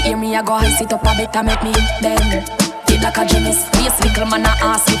up in the ear. Me a go high sit up a bit. A make me bend like a gymnast. Waist little man a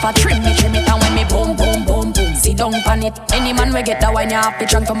ask if I trim it. And when me boom boom boom boom, sit down pan it. Any man we get that when you have to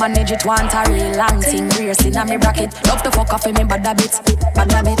drunk to manage it. Want a real long thing, rear in a me bracket. Love to fuck off in me bad habits.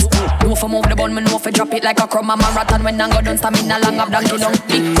 Know for move the bun, me know for drop it like a crumb. A marathon when I go down, stamina long up donkey down.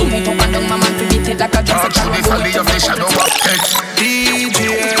 Big boom it up and down, my man fi beat it like a drum. Talk to the valley of the shadow of death.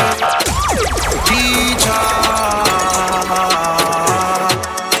 DJ Teacher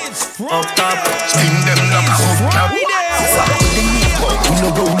up top, sting them like a hook cap. We no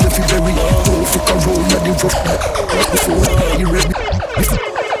roll if you bury. Don't fuck around at the rough. Before you ready.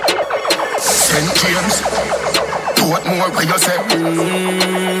 St. James, do what more where you say.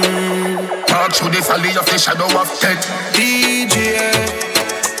 Talk through the valley of the shadow of death. DJ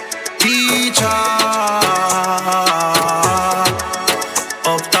Teacher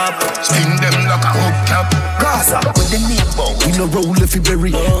up top, sting them like a hook cap. Gaza, with the name bow. We no roll if you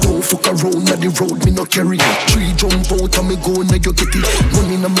bury. Don't fuck around at the road, me no carry. 3 jump out and me go and you get it.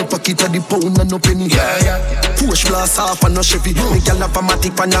 Money in my pocket at the pound and no penny. Push blast off and no Chevy. Me gal have a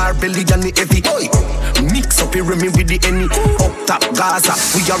matic on her belly and the heavy. Mix up here me with the any. Up top Gaza,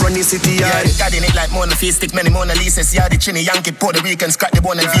 we are running city yard. Yeah, guarding it like Mona Face, stick many Mona Lisa's. Yeah, the Chinny Yankee, Puerto Rican, scratch the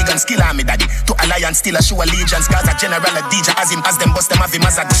bone and vegan. Skill on me daddy. To alliance, still a show allegiance. Gaza general a DJ as him. As them bust them have him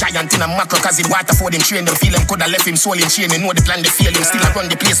as a giant in a macro. Cause him water for them train them. Feel him coulda left him soul in chain. Me know the plan, they feel him. Still I run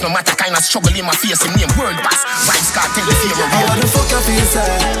the place no matter kind of struggle in my face. Him name world boss. Vibes cartel the fear of I wanna fuck your face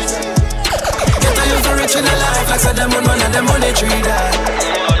get a youth rich in a life like say them on one of them money tree that.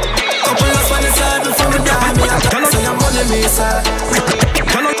 Couple of on the side before me die. Me a say I'm money me sir.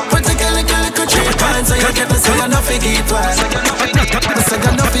 When you kill it 3 times so you get to say you're not figgy twice. Say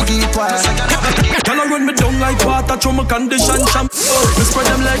you're not figgy twice. Can I run me down like water through my condition champ? Me spread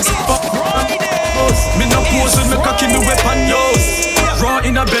them legs up. Me no pose with me cocky me weapon use. Raw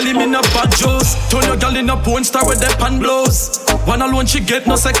in a belly, me no bad juice. Turn your girl in a porn star with their pan blows. One alone she get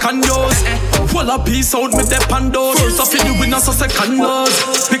no second dose. Wall a piece out with their pan dose. First off in the winner so second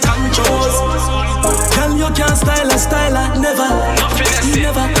dose. Pick and choose. Girl you can't style a never.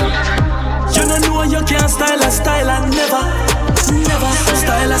 Never. You don't know you can't style a never.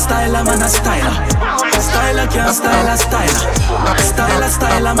 Style a man a styler. Styler can't style a styler.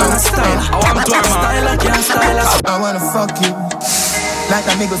 Styler man a styler. Styler can't style a. I wanna fuck you like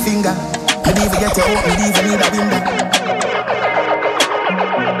a middle finger. You need to get your open, you even need a window.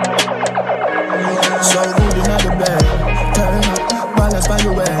 So good in the bed. Turn up, balance by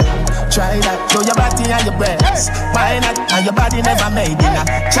your way. Try that, show your body and your breasts. Why not? And your body never made in a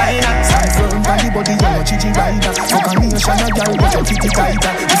China. Stand firm, body body, you know, chichi rider. Fuck a nation, a girl, but your kitty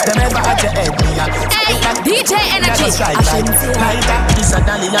tighter. If them ever at your head, me a DJ Energy, I it. Like that, this a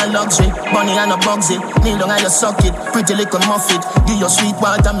dolly and luxury. Bunny and a Bugsy. Kneel down and you suck it. Pretty little muffet. Give your sweet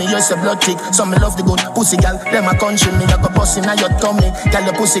water, me use a blood tick. Some me love the good pussy gal. Them a country me. I go bust in your tummy. Tell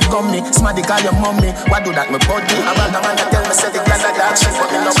your pussy gummy. Smarty call your mommy. Why do that me body? I want the man that tell me say the gal like that. She put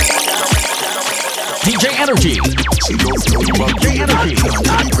me love. DJ Energy. She loves to DJ Energy.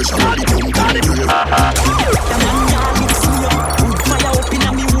 Fire up in a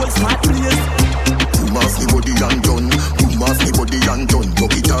me whole smart place. Boom off me body and done. Boom off me body and done.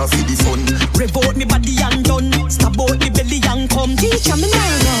 Buck it off for the fun. Rev out me body and done. Stab out me belly and come. Teacher me now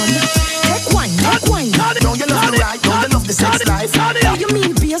run. Take wine, take wine. Don't you love the right? Don't you love the sex life? How you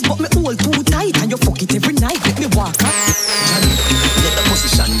mean beers but me hold too tight and you fuck it every night. Let me walk up. Get the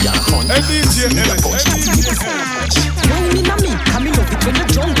position, yeah, hunt. Round in a me, and me love it when you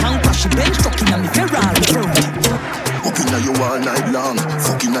drunk and crash your bench truck in a me Ferrari front. Hooking at you all night long,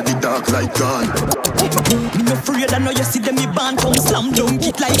 fucking at the dark like gone. Me no afraid I know you see them me band come slam dunk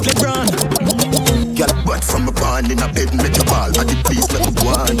it like LeBron. Girl, but from a band in a bed, make a ball at the place make me go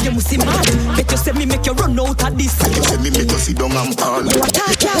on. You must see mad, bet you say me make you run out of this. You say me make you sit down and fall. You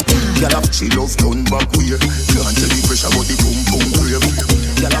attack, girl, she love turn back way. Can't tell the pressure but the boom boom grave.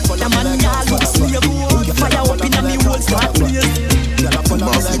 Girl, the man y'all look slave. Fire up in a me whole smart place. Boom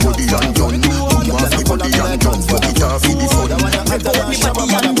off the body and done. Boom off the body and done. Fuck it off in the fun. Rev out me body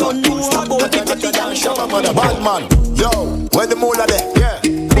and done. Stab out me body and shabba mother. Bad man, yo, where the moolah there? Yeah,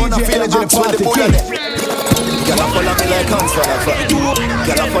 wanna feel it, where the moolah there? Girl, I follow me like hands for that fuck.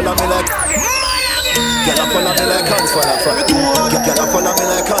 Girl, I follow me like. Girl, I follow me like hands for that fuck. Girl, I follow me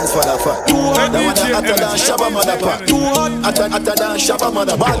like hands for that fuck. That one hotter than Shabba mother fuck. Hotter than Shabba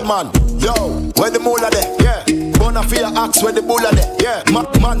mother. Bad man, yo, where the moolah there? Yeah. Wanna feel axe where the bull are there. Yeah,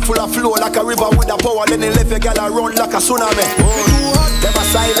 man full of flow like a river with a power. Then he left a gal run like a tsunami. Them a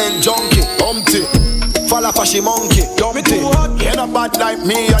silent junkie, humpty. Fall off a she monkey, dumpty. Ain't a bad like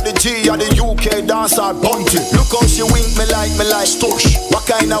me or the G or the UK dancer bunty. Look how she wink me like stush. What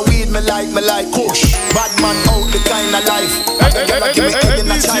kind of weed me like kush. Bad man out the kind of life. And the gal give me head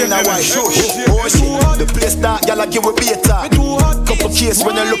in a China white shush. Oh shit, the place that gal give we beta. Couple case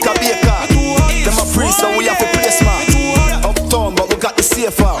when you look a baker. Them a free so we have to play smart. Uptown but we got the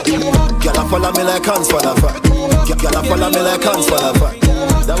safe out. Gal a follow me like hands for the fuck. Gal a follow me like hands for the fuck.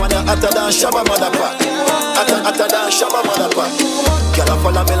 That one you hotter than Shabba motherfucker. Hotter than Shabba motherfucker. Gal a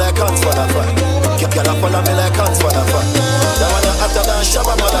follow me like hands for the fuck. Gal a follow me like hands for the fuck. That one you hotter than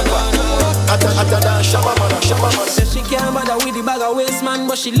Shabba motherfucker. Hotter than Shabba mother. Says she can't bother with the bag of waste man,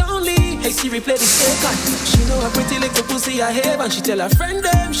 but she lonely. Hey Siri play the snake cat. She know a pretty little pussy I have, and she tell her friend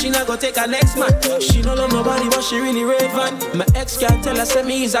them she not go take her next man. She don't love nobody but she really relevant. My ex can't tell her say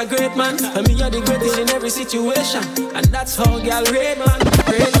me is a great man, and me are the greatest in every situation. And that's how girl rate man.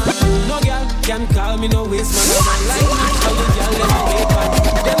 No girl can call me no waste man. I don't like me. How the girl let me hate man.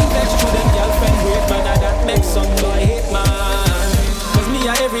 Them vex to them girlfriend great man, and that makes some boy hate man. Cause me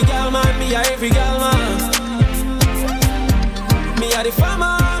a every girl man, me a every girl man. Me a the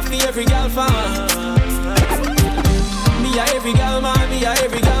farmer, me every girl farmer. Me a every girl man, me a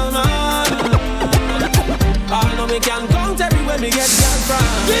every girl man. I know me can count everywhere me get girl from.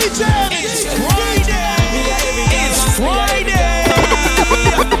 DJ, it's Friday. Me a every girl man, Friday.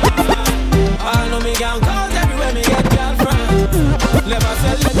 I know me can count everywhere me get girl from. Never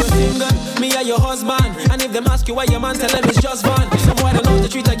sell let you single. Me a your husband, and if them ask you why your man, tell them it's just fun. Some boy don't know to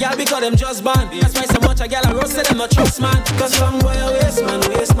treat a girl because them just born. That's why so much a girl a roast say them not trust man. Cause some boy a waste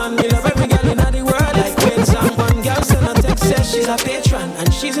man. Me love every girl in the world like Queen Sam. One girl send a text says she's a patron,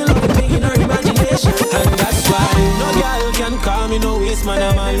 and she's in love with me in her imagination. And that's why no girl can call me no waste man.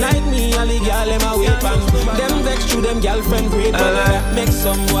 A man like me, all the girl them a wait man. Them vex to them girlfriend great man. That makes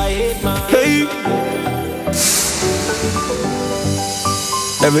some boy hate man. Hey.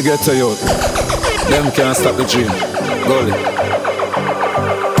 Every get to you, them can't stop the dream. Golly.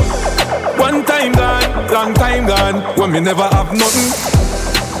 One time gone, long time gone, when me never have nothing.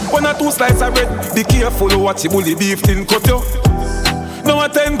 One or two slices of bread, be careful what you bully beef tin cut you. Now a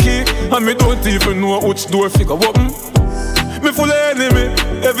 10K, and me don't even know which door figure open. Me full of enemy,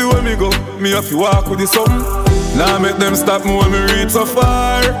 everywhere me go, me have to walk with the something. Now make them stop me when me reach so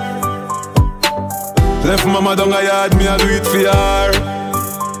far. Left mama down a yard, me a do it for her.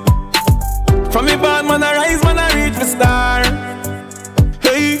 From me bad man I rise, man I reach the star.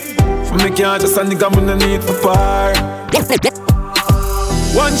 Hey, from me can't just a nigga man I need for par.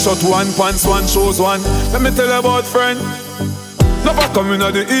 One shot, one pants, one shows one. Let me tell you about friend. Never come in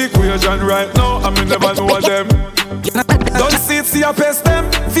the equation right now, and me never know them. Don't see it, see a pest them.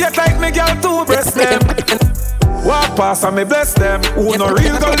 Fake like me girl to breast them. Walk past and me bless them. Who no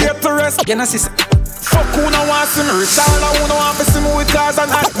real go late to rest. Fuck who no want see me rich. All who no want to see me with cars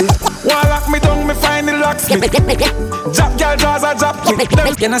and acting. Wanna lock me down, me find the locksmith. Drop girl draws a drop kick.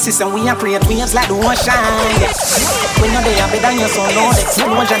 You know sister, we a create waves like the ocean. We know they have it on your soul, no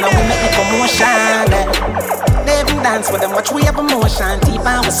explosion, and we make it commotion. They even dance with them, watch we have emotion. Deep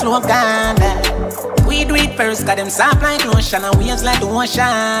and we slow down. We do it first, got them soft like lotion and waves like the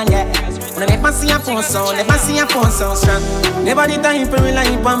ocean, yeah. When I never see a phone sound, never see a phone sound strong. Never the time for rely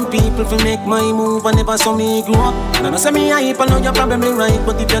on people to make my move and never saw me grow up. And I know say me hype, I know you're probably right,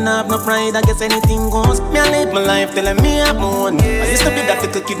 but if you not have no pride, I guess anything goes. Me I live my life telling me I'm on. I used to be that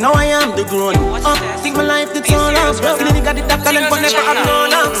little kid, now I am the grown. Think my life it's all up. Still nigga did that talent, but never have no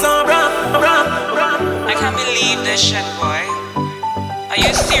luck. So I can't believe this shit, boy. Are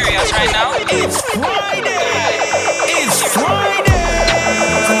you serious right now? It's Friday! It's Friday!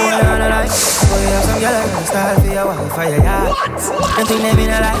 Come on, I like. Boy, you have some girl like style for your wife, for your yard. Don't think they mean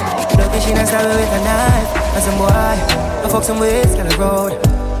a lie. Don't think she not stab with a knife. And some boy, I fuck some ways, get a road.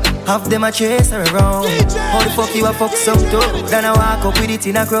 Half them a chase her around. How the fuck you a fuck some too? Then I walk up with it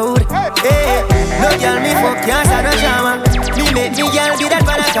in a crowd. Hey, no girl me fuck, can't start no drama. Me make me girl be that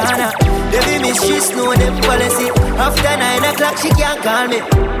banana. They be miss, she know them policy. After 9 o'clock she can't call me.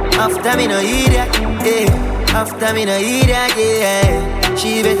 After me no idiot, yeah. After me no idiot, yeah.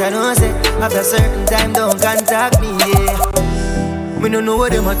 She better know say after certain time don't contact me, yeah. Me no know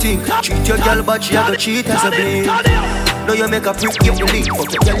what them a think. Treat your girl but she a go cheat as a babe. Now you make a prick, give the leak.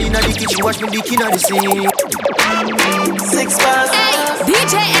 Fuck your girl inna the kitchen, wash me dick inna the sink. 6 bars. Hey,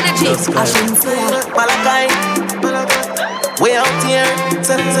 DJ Energy. I shouldn't say Malachi. Way out here.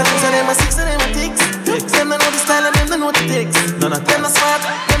 Send them a 6 and them a ticks. Them know the style and them know the ticks. Them a smart,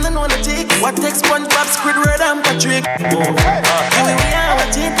 them know the ticks. What takes SpongeBob, Squidward and Patrick? Here we are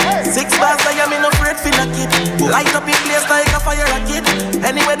with it. 6 bars, I am in a afraid for knock it. Light up in place like a fire rocket.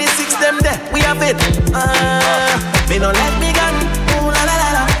 Anyway, the 6 them there, we have it. Me no let me gun. Ooh la la la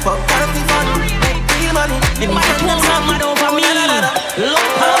la. Fuck out of the fun. Make real money. The mic won't come mad over me. Look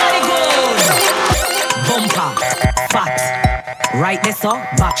how it goes. Bumper, fat. Right there, so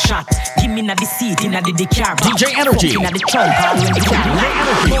back shot. Give me na the seat, inna the car. DJ Energy. Inna the trunk, all in the car.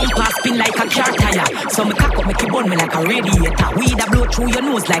 Bumper spin like a car tire. So me cock up, make it burn me like a radiator. Weed a blow through your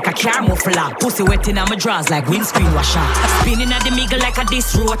nose like a car muffler. Pussy wet inna my drawers like windscreen washer. Spinning at the middle like a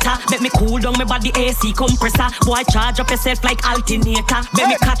disc rotor. Make me cool down my body AC compressor. Boy charge up yourself like alternator. Make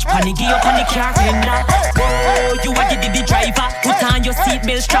me catch panic, give up on the car fender. Oh, you are the driver. Put on your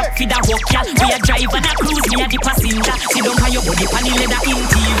seatbelt strap for the rock ya. We a driver that cruise, me a the passenger. Sit down on your body, pan the leather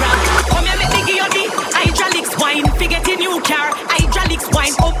interior. Come here, make me give you the hydraulics wine. Forget a new car, hydraulics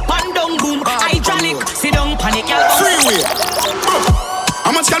wine. Up and down, boom, hydraulic. Sit down, panic, y'all. Freeway.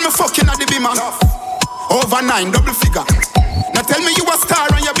 How much can me fucking at the beamer? Over 9, double figure. Now tell me you a star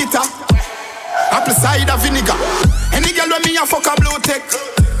and you bitter. Apple cider vinegar. Any girl when me a fuck a blow tech.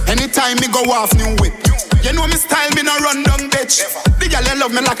 Anytime me go off new whip. You know me style, me no run down bitch. The girl they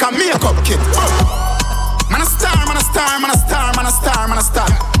love me like a makeup kit. Man a star, man a star, man a star, man a star, man a star.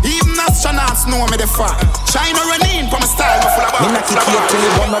 Even astronauts know me the far. China run in for my style, me full of me knock it here till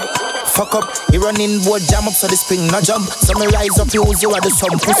it run up. Fuck up, he running board jam up so the spring no jump. So me rise up, use you are the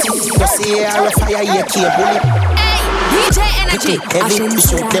some pussy. Just see air a fire, here keep bully. DJ Energy. Heavy, we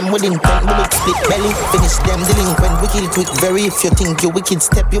shoot them with intent, bullet split belly. Finish them delinquent, we kill quick very. If you think you wicked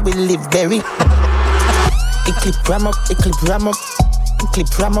step, you will live very. It clip ram up, it clip ram up. It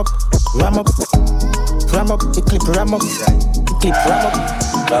clip ram up, ram up. Ram up, it clip ram up. It clip ram up.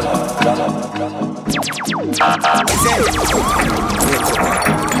 Ram up, ram up, ram up.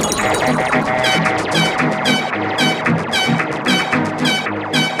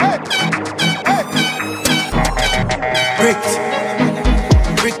 Brick,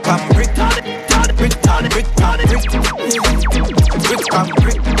 brick pam brick, brick pam brick pam brick, brick pam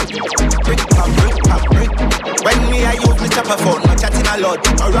brick, brick pam brick pam brick. When me I use me chopper phone, no chatting a lot.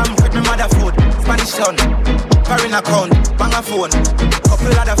 I ram with me mother food, Spanish town, foreign account, bang a phone,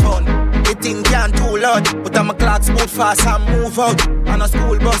 couple other phone. The thing can't too loud, but I'm a clock smooth fast and move out. On a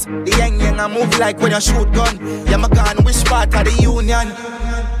school bus, the young I move like when you shoot gun. Yeah, my gun, which part of the union?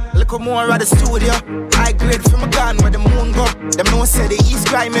 Look more at the studio. High grade from a gun where the moon go. Them no say the East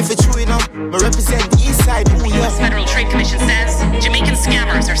crime if it's true enough. Me represent the East side. The U.S. Federal Trade Commission says Jamaican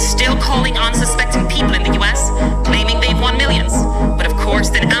scammers are still calling unsuspecting people in the U.S., claiming they've won millions. But of course,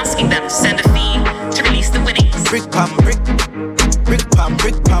 then asking them to send a fee to release the winnings. Brick pam brick, brick pam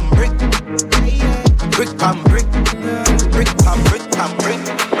brick pam brick, brick pam brick, brick pam brick pam brick.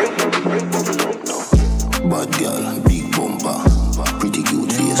 Bad girl, big bumper, pretty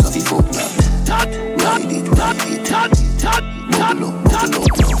cute face, have you fuck that? Ride it, bubble up,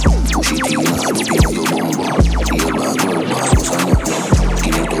 push it in, and up in your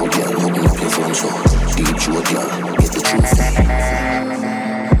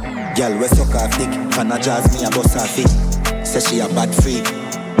a jazz, me a bust her feet. Say she a bad freak.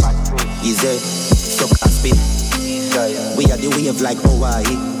 Easy, suck and spit. We are the wave like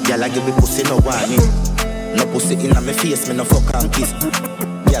Hawaii. Girl, I give me pussy no warning. No pussy in my face, me no fuck and kiss.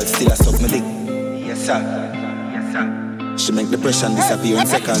 Girl still a suck me dick. Yes sir. She make depression disappear in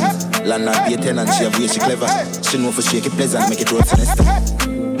seconds. Landlord be a tenant, she have way she clever. She know for shake it pleasant, make it roll sinister.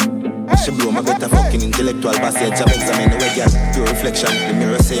 She blow my better fucking intellectual passage. Job examine the way girl, pure reflection. The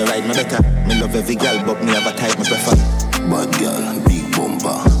mirror say you ride me better. Me love every girl, but me have a type me prefer. Bad girl, big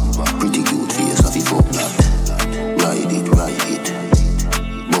bumper, pretty cute face, have you fuck that? Ride it,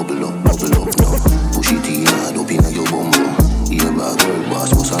 bubble up now. Push it in hard up in your bumper. Ear bag, girl,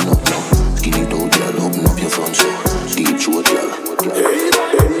 boss, what's a nut now? Skin it out, girl, open up your front so. Deep throat, girl.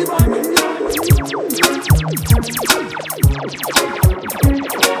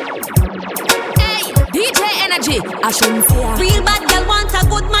 Hey, DJ Energy, I shouldn't say real bad girl want a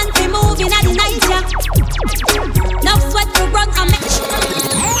good man to move in at the night, yeah. No sweat to run and make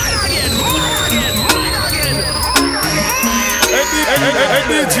Hey,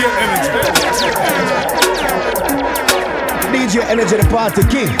 DJ Energy, the party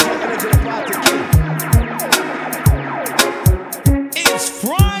king. It's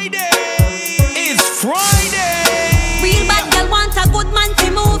Friday. Real bad girl want a good man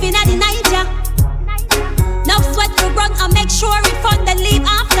to move in at the night, yeah. No sweat to run and make sure it fun, then leave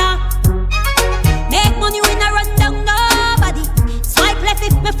after. Make money when I run down nobody. Swipe left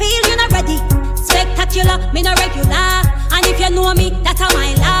if me feel you're not ready. Spectacular, me no regular. And if you know me, that's a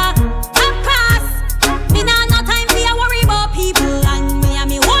my law. Top class, me nah no time for you worry about people. And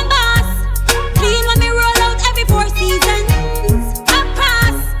me one boss. Clean when me roll out every 4 seasons. Top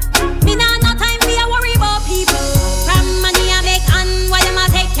class, me nah no time for you worry about people. From money I make and what them a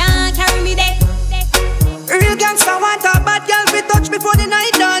take can't carry me there. Real gangsta want a bad girl be touch before the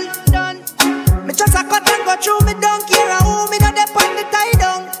night done. Me just a cut and go through, me don't care who me not dep on the tie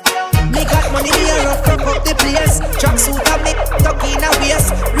down. Me got money here rough up the place. Tracksuit and me tuck in a waist.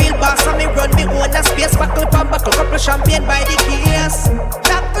 Real boss and me run me own a space. Buckle pump, buckle couple champagne by the case.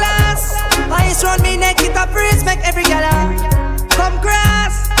 Top class, ice round me neck it a breeze. Make every gal come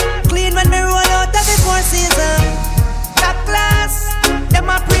cross. Clean when me roll out every 4 seasons. Top class,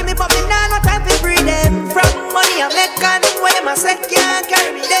 them a pre me but me nah no time to breathe them. From money I make and when them a say can't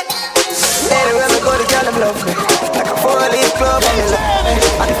carry me there. Anywhere me go the girl them love me. Like a 4-leaf club and me love me.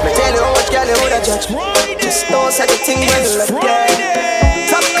 And if me tell you how much girl you woulda judge me, just don't say the thing when you love me.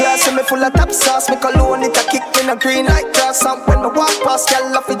 Top class and me full of top sauce. Me cologne it a kick me no green like grass. And when me walk past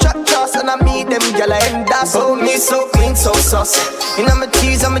girl off the drop toss. And I meet them girl I end up. So me so clean so saucy. Inna my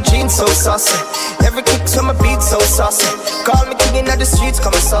tees and my jeans so saucy. Every kick so my beat so saucy. Call me king inna the streets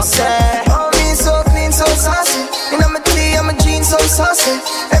come saucy. Oh me so clean so saucy. Inna my tee and my jeans so saucy.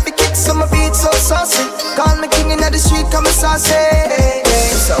 Every kick so my beat so saucy. Call me king inna the street come saucy.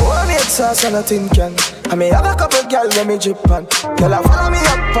 So what me sauce on a tin can. I may have a couple girl let me drip on. Girl I follow me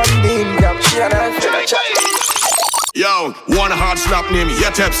up on the Instagram. She and I chat. Yo, one hard slap name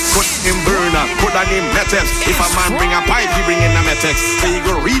Yeteps. Put him burner, put that name Meteps. If a man bring a pipe, he bring in a Metex. So you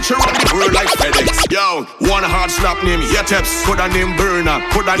go reach around the world like FedEx. Yo, one hard slap name Yeteps. Put that name burner,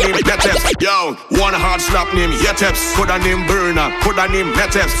 put that name Meteps. Yo, one hard slap name Yeteps. Put that name burner, put that name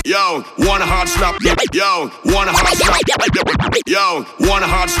Meteps. Yo, one hard slap. Yo, one hard slap. Yo, one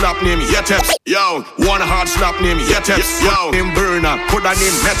hard slap name Yeteps. Yo, one hard slap name Yeteps. Yo, name burner, put that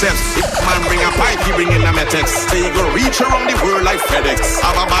name Meteps. If a man bring a pipe, he bring in a Metex. So you go reach around the world like FedEx.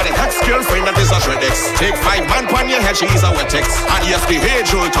 Have a body ex-girlfriend that is a Shredex. Take 5 man on your head, she's a Wetex. And yes, the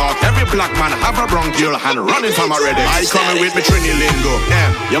age-old talk. Every black man have a bronchial and running from a Redex. I coming with me Trini lingo.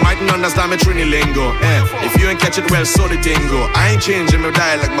 You mightn't understand me Trini lingo. If you ain't catch it well, so the tingo. I ain't changing my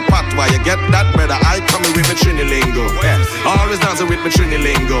dialect, my patois. You get that, brother? I coming with me Trini lingo. Always dancing with me Trini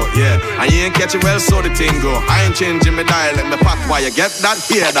lingo. And you ain't catch it well, so the tingo. I ain't changing my dialect, my patois. You get that?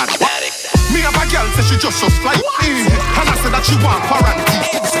 Hear that? Me have a girl say she just fly in, and I say that she want quarantine.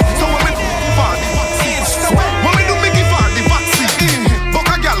 So when me give her the vaccine, when me do me give her the vaccine.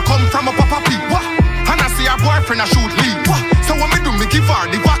 But a girl come from a papa pee, and I see her boyfriend a shoot leave. So when me do me give her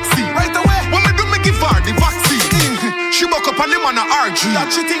the vaccine, right away. When me do me give her the vaccine, she buck up on him on a RG.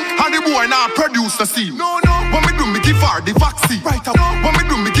 That she think, and the boy now produce the scene. No. When me do me give her the vaccine, right away. When me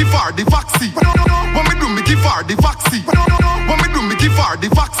do me give her the vaccine, no. When me do me give her the vaccine, no. When me do me give her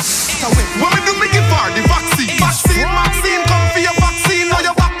the vaccine. When we do me give her the vaccine. Vaccine, come for your vaccine. Now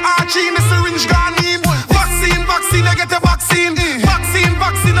your back arching, the syringe gone in. Vaccine, I get a vaccine. Vaccine,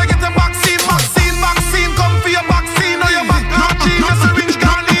 I get a vaccine. Vaccine, come for your vaccine. Now your back arching, the syringe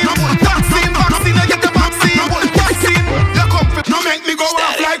gone in. Vaccine, I get a vaccine. Vaccine, you come for. Now make me go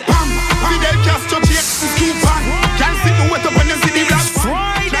off like bam. We dead just to take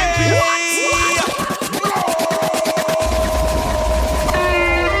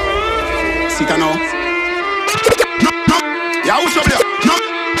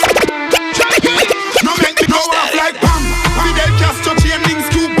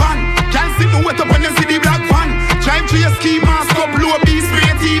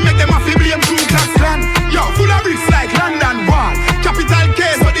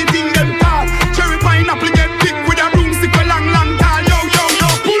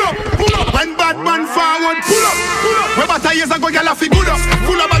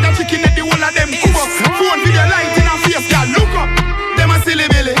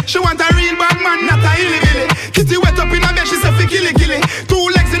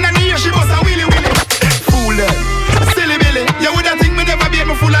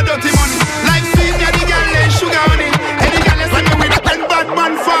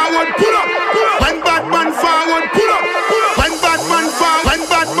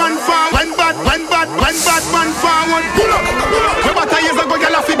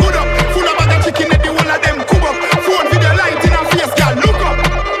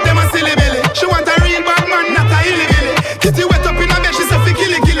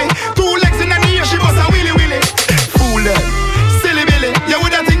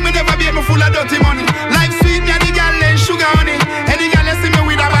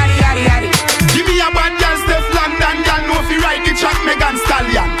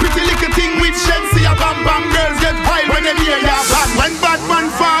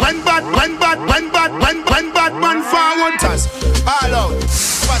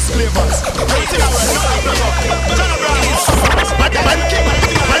rivers.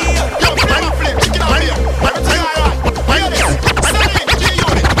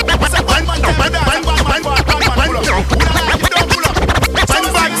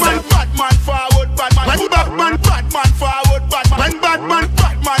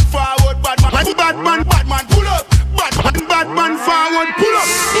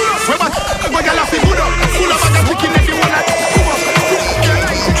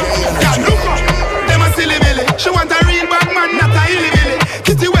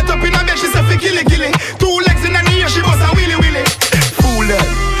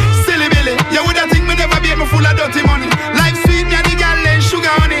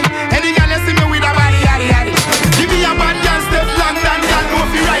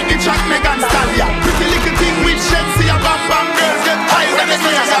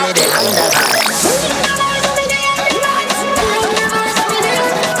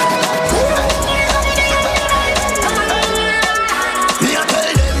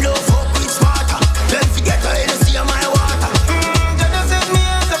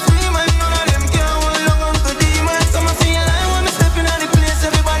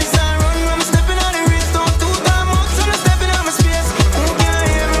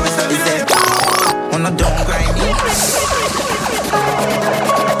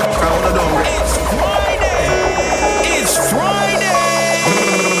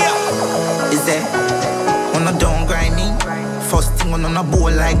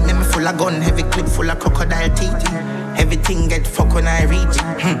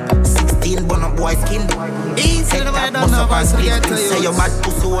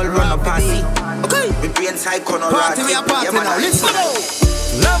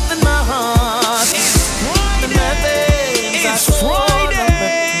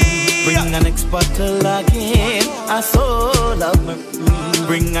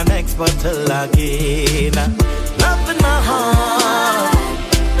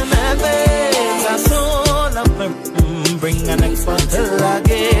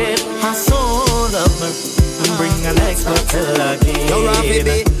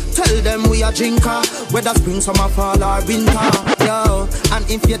 Whether spring, summer, fall or winter, yo. And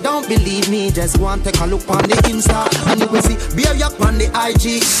if you don't believe me, just go and take a look on the Insta, and you will see beer yak on the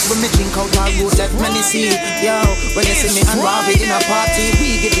IG. When me drink out our road, let many see, yo. When you see me and Robbie in a party,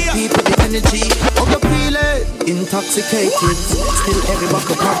 we give the people the energy. How you feeling? Intoxicated, still every buck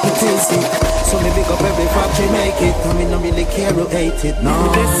of pocket taste it. So me big up every factory make it, and me not really care who hate it, no.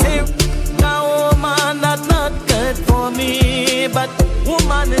 They say, no woman that's not good for me, but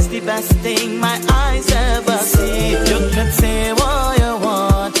woman is the best thing my eyes ever see. You can say what you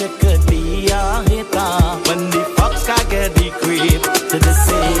want, you could be a hitter. When the fox can get the creep, to the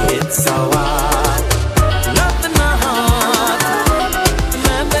say it's so hard. Love in my heart,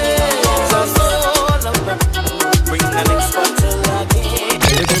 my veins are so love. Bring the next bottle again.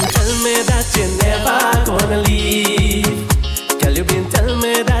 You been tell me that you're never gonna leave. Girl, you been tell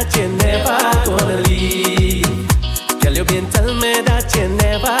me that you're never gonna leave. Girl, you been tell me that you're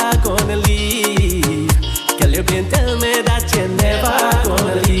never gonna leave. Girl, you been tell me that you're never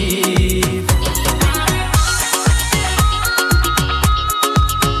gonna leave.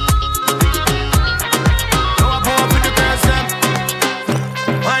 No above with the girls them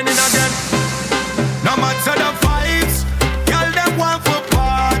whining again. No matter the fights, girl them want for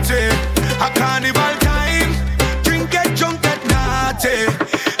party. A carnival time, drink get drunk get naughty.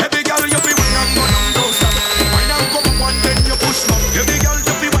 Every girl you be wine and go down, don't stop. Wine and come up and then you push back. Every girl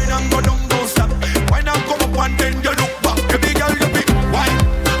you be wine and go down, don't stop. Wine and come up and then you look back. Every girl you be wine,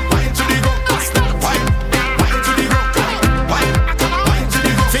 wine to the ground, wine, wine to the ground, wine, wine to the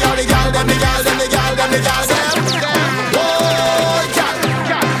ground. See all the girl them, the girl them, the girl them, the girl them. Boy, girl,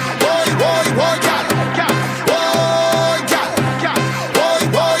 boy, boy, boy, girl, boy, girl, boy,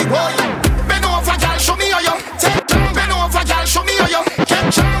 boy, boy. Bend over, girl, show me how you take charm. Bend over, girl, show me how you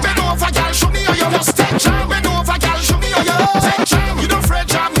get charm. Bend over, girl, show me how you just take charm. Bend over, girl, show me how you take charm. You don't fret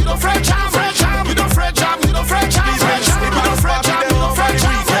charm, you don't fret charm, fret charm. You don't fret charm, you don't fret charm, fret charm. You don't fret charm, you don't fret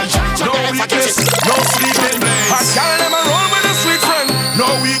charm, fret charm. No weakness, no sleeping. I carry them and roll with a sweet friend. No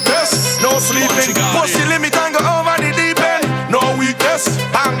weakness, no sleeping. Push the limit and go over the deep end. No weakness,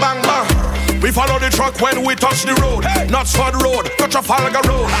 bang, bang, bang. We follow the truck when we touch the road. Nuts for the road, touch a Trafalgar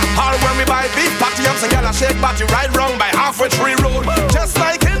Road. All when we buy beef patty, I'm saying, I shake patty right wrong by halfway tree road. Just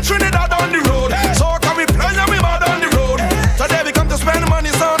like in Trinidad on the road. So can we play and we mad on the road. Today we come to spend money,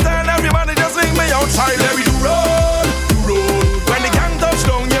 so tell everybody just sing me outside. Yeah, we do road, do road. When the gang touch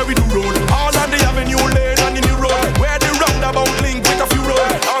down, yeah, we do road. All on the avenue lane and the new road. Where the roundabout link with a few road.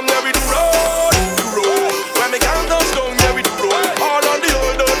 On there we do road, do road. When the gang touch down, yeah, we do road. All on the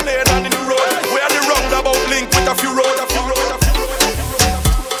old lane.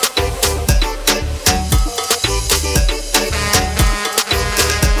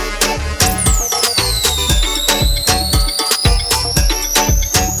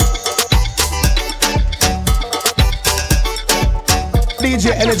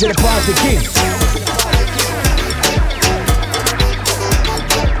 DJ Energy, the party king.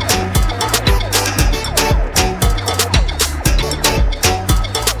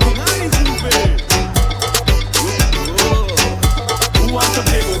 Who want to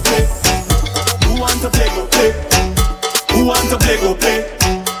play, go play. Who want to play, go play. Who want to play, go play.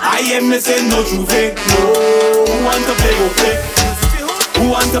 I am missing no true fake. No. Who want to play, go play.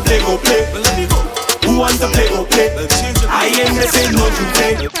 Who want to play, go play. Who want to play, go play. I am missing no true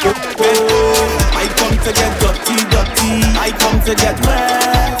fake. I come to get dirty, dirty. I come to get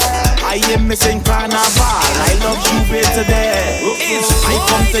wet. I am missing carnival. I love you to death. I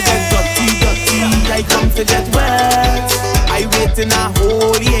come to get dirty, dirty. I come to get wet. I wait in a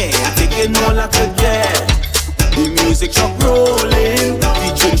hole, yeah. I take it all I could get. The music truck rolling,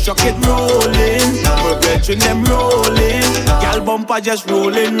 the train truck it rolling, progression them rolling, gal bumper just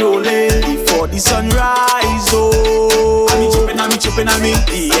rolling, rolling. Before the sunrise, oh, I me chipping,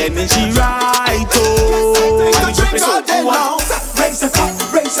 the energy right, oh. I me chipping so good. Raise a cup,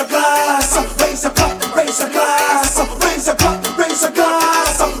 raise a glass, raise a cup, raise a glass, raise a cup, raise a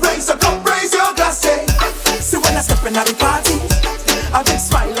glass, raise a cup, raise your glass, yeah. See when I step in at the party, a big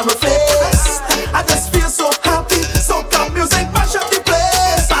smile on my face. I just feel so happy, so come music mash up the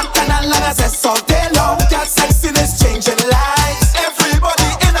place. Back and along as I saw day long, that sexiness changing lives.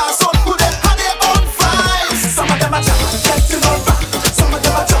 Everybody in our soul put it on their own vibes. Some of them are jumping, getting on back. Some of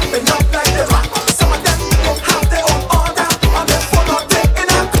them are jumping up like the rock. Some of them have their own order, and their phone not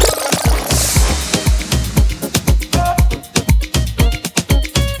taking up.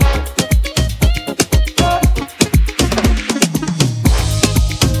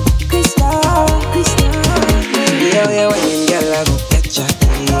 Yeah, when you girl, I go catch a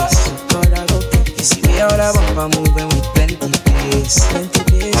case. You see me out of bumper moving with plenty pace.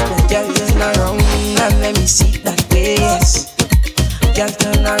 Girl, turn around and let me see that face. Girl,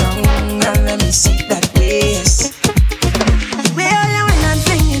 turn around and let me see that face. Where you when I'm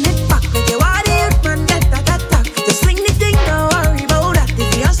swinging it back, like you want it, man, that. Just swing the thing, don't worry about that. If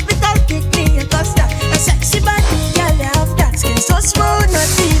the hospital take me a cluster, a sexy body, girl, you have that skin so smooth, not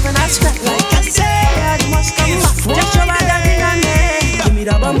even a scratch. Like I said, you must come back. Just show my daddy on me. Give me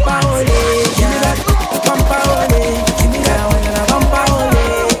the bumper, ole, give me that bumper, ole. Give me that one and a bumper,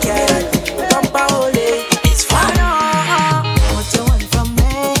 ole, girl, bumper, ole. It's fun. What you want from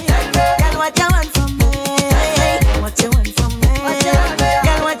me? Girl, what you want from me? What you want from me?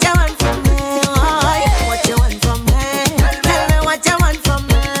 Girl, what you want from me? What you want from me? Tell me what you want from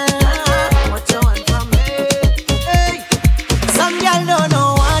me. What you want from me? Some girl don't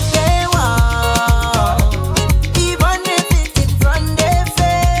know what they want, even if it's in front their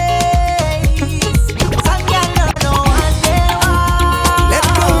face. Some girl don't know what they want. Let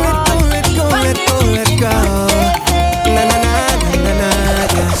go. Na.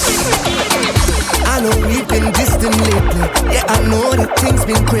 Yeah. I know we've been distant lately. Yeah, I know that things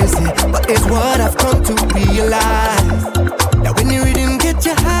been crazy, but it's what I've come to realize. That when the rhythm get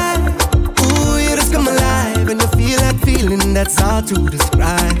you high, ooh, you just come alive, and you feel that feeling that's hard to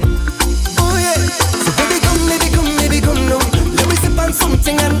describe. Oh yeah. So baby come now. Let me sip on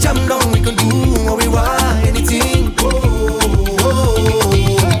something and jam down. We can do what we want, anything.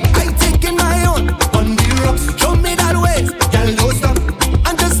 I taking my own on the rocks. Show me that way, girl, don't stop,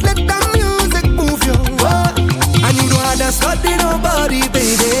 and just let the music move you. And you don't have to study nobody,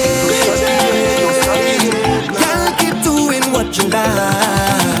 baby. Girl, keep doing what you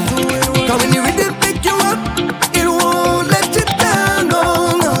like. Come when you rhythm pick you up, it won't let you down. No.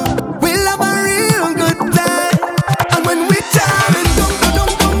 We'll have a real good time, and when we jam it, don't,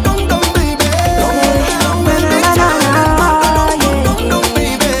 baby. When we jam it, don't,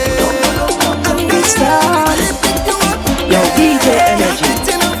 baby. And this time, Yo, DJ Energy.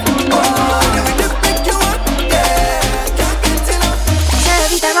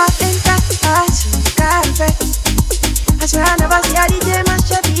 Every time I think I can't fake. I swear I never see a DJ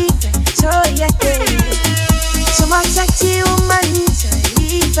match a beat. So yeah, so much sexy woman inside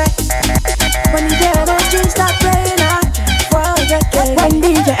effect. When the energy start playing, I can't forget it. When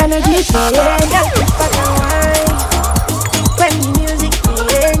DJ Energy playing, girl, push back and wine. When the music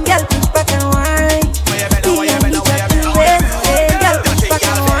playing, girl, push back and wine.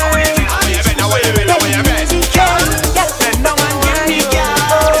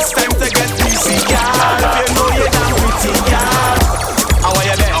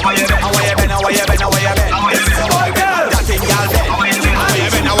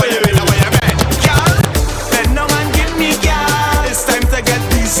 It's time to get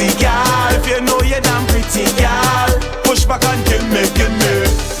busy, girl. If you know you're damn pretty,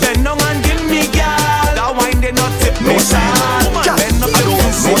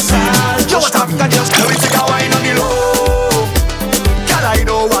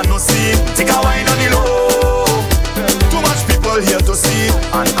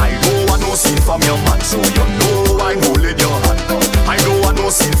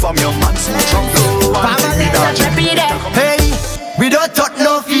 from your man so drunk. No one take me down. Hey, we don't touch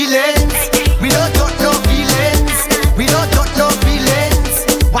no feelings. We don't touch no feelings. We don't touch no feelings.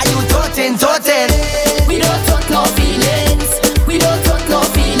 Why you totin'? We don't touch no feelings. We don't touch no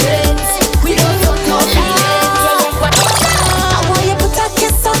feelings. We don't touch no feelings. Why you put a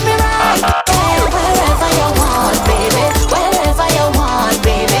kiss on me right there? Wherever you want, baby. Wherever you want,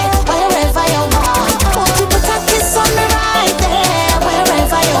 baby. Wherever you want. Won't you put a kiss on me right there?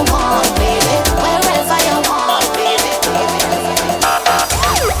 Wherever you want, baby. Wherever you want, baby.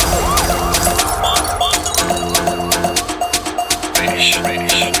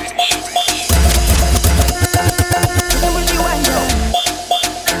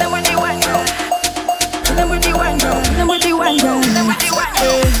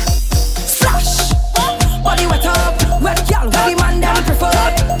 Splash, body wet up, wet girl, what the man them prefer.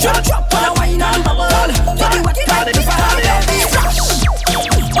 Drop on a wine and bubble, body wet girl prefer. Baby, splash,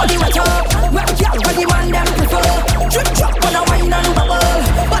 body wet up, wet girl, what the man them prefer. Drop on a wine and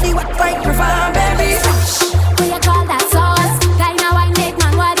bubble, body wet right prefer. Baby, splash. What you call that sauce? Kinda wine make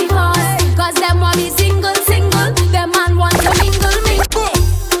man what it cost. Cause them want me single. Them man want to mingle.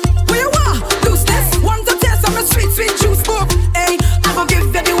 Where you are? Lose this. Want to taste some sweet juice. Hey, I gon' give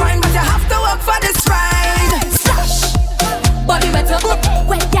you the wine, but you have to work for this ride. Splash, Body wet up,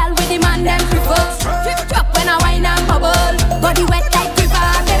 wet girl with the man them prefer. Drop when I wine and bubble. Body wet like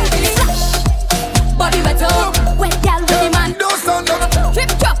river, baby. Splash. Body wet up, wet girl with the man.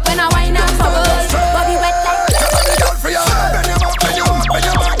 Drop when I wine and bubble. Body wet like.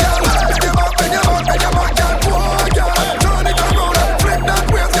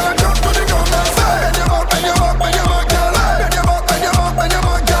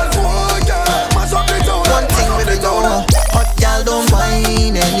 One thing we don't know, hot gal don't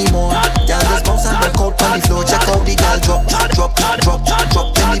whine anymore. Gal just bounce and rock out on the floor. Check out the gal drop.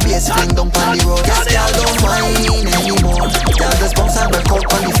 Then the bass fling down on the road. Yes, gal don't whine anymore. Gal just bounce and rock out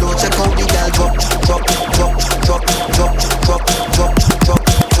on the floor. Check out the gal drop.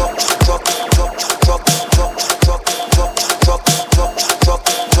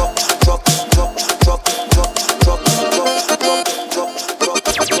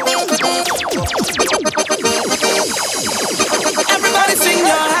 Everybody sing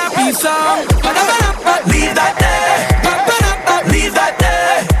your happy song. Leave that day. Leave that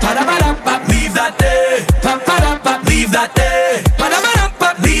day. Leave that day. Leave that day.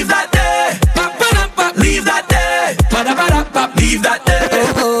 Leave that day. Leave that day. Leave that day.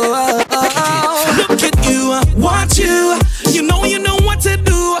 Look at you, want you. You know what to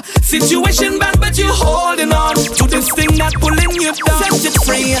do. Situation bad, but you holding on to this thing that pulling you down. Set it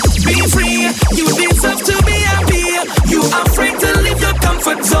free, be free. You deserve to be happy. You are afraid to leave your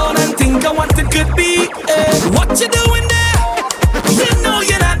comfort zone and think of what it could be. What you doing there? You know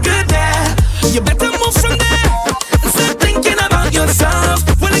you're not good there. You better move from there. Start thinking about yourself.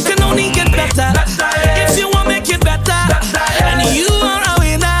 Well, it can only get better if you want to make it better. And you are a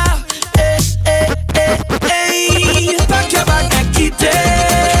winner. Hey, pack your bag and keep it.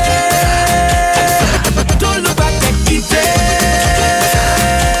 Don't look back and keep it.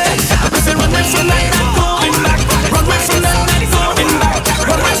 If you run away from that, not going back. Run away from that, not going back.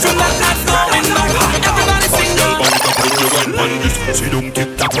 Run away from that, not going back. Everybody sing it. So don't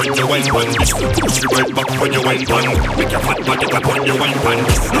get that when you wine one. Push the right back when you wine one. Make your fat body clap when you wine one.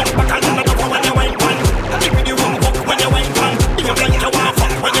 Look back and look up when you wine one. Give me the wrong book when you wine one. If you like you want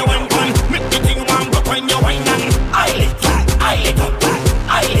fuck when you wine one. Make the thing warm up when you wine one. I lick up, I lick up,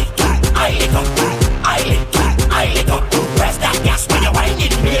 I lick up, I lick up, I lick up, I lick up. Press that gas when you wine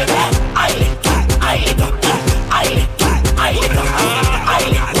in baby. I lick up, I lick up, I lick up, I lick up, I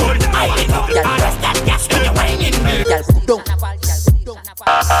lick up, I lick up. Press that gas when you wine in baby.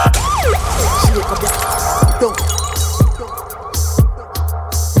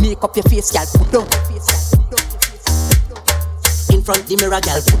 Make up your face, gal, put down. In front the mirror,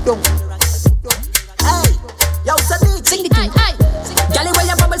 gal, put down. Hey, yo, Sadiq, sing the tune. Gally, when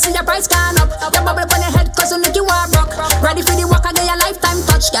you bubble, see your price can up. Your bubble on your head, cause you make you walk rock. Ready for the walk, I get your lifetime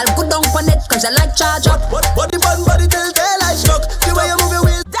touch. Gal, put down on it, cause you like charge up. Body bun, body tell I struck. The way you move your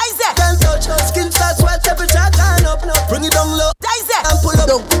wheel, Daisy. Can't touch, skin start sweat, temperature can up. Bring it down low, Daisy. And pull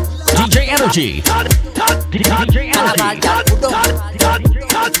up. DJ Energy. DJ Energy.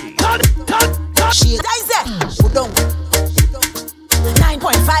 She Daisy. Put down.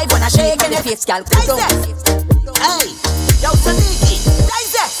 9.5 when I shake in your face, gal. Put down. Hey, yo, Sadiq.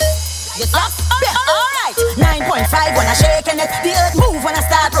 Daisy. Yes, up. Alright. 9.5 when I shaking it. The earth move when I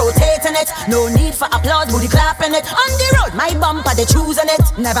start rotating it. No need for applause, booty clapping it. On the road, my bumper they choosing it.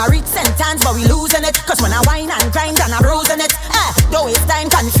 Never reach sentence, but we losing it. Cause when I whine and grind and I'm bruising it. Don't waste time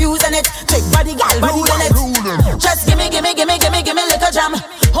confusing it. Big body gal ruling it. Just gimme little jam.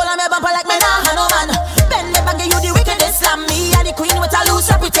 Hold on me bumper like me nah no man. Bend the bag, give you the wickedest slam. Me and the queen with a loose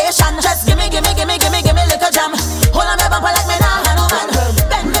reputation. Just gimme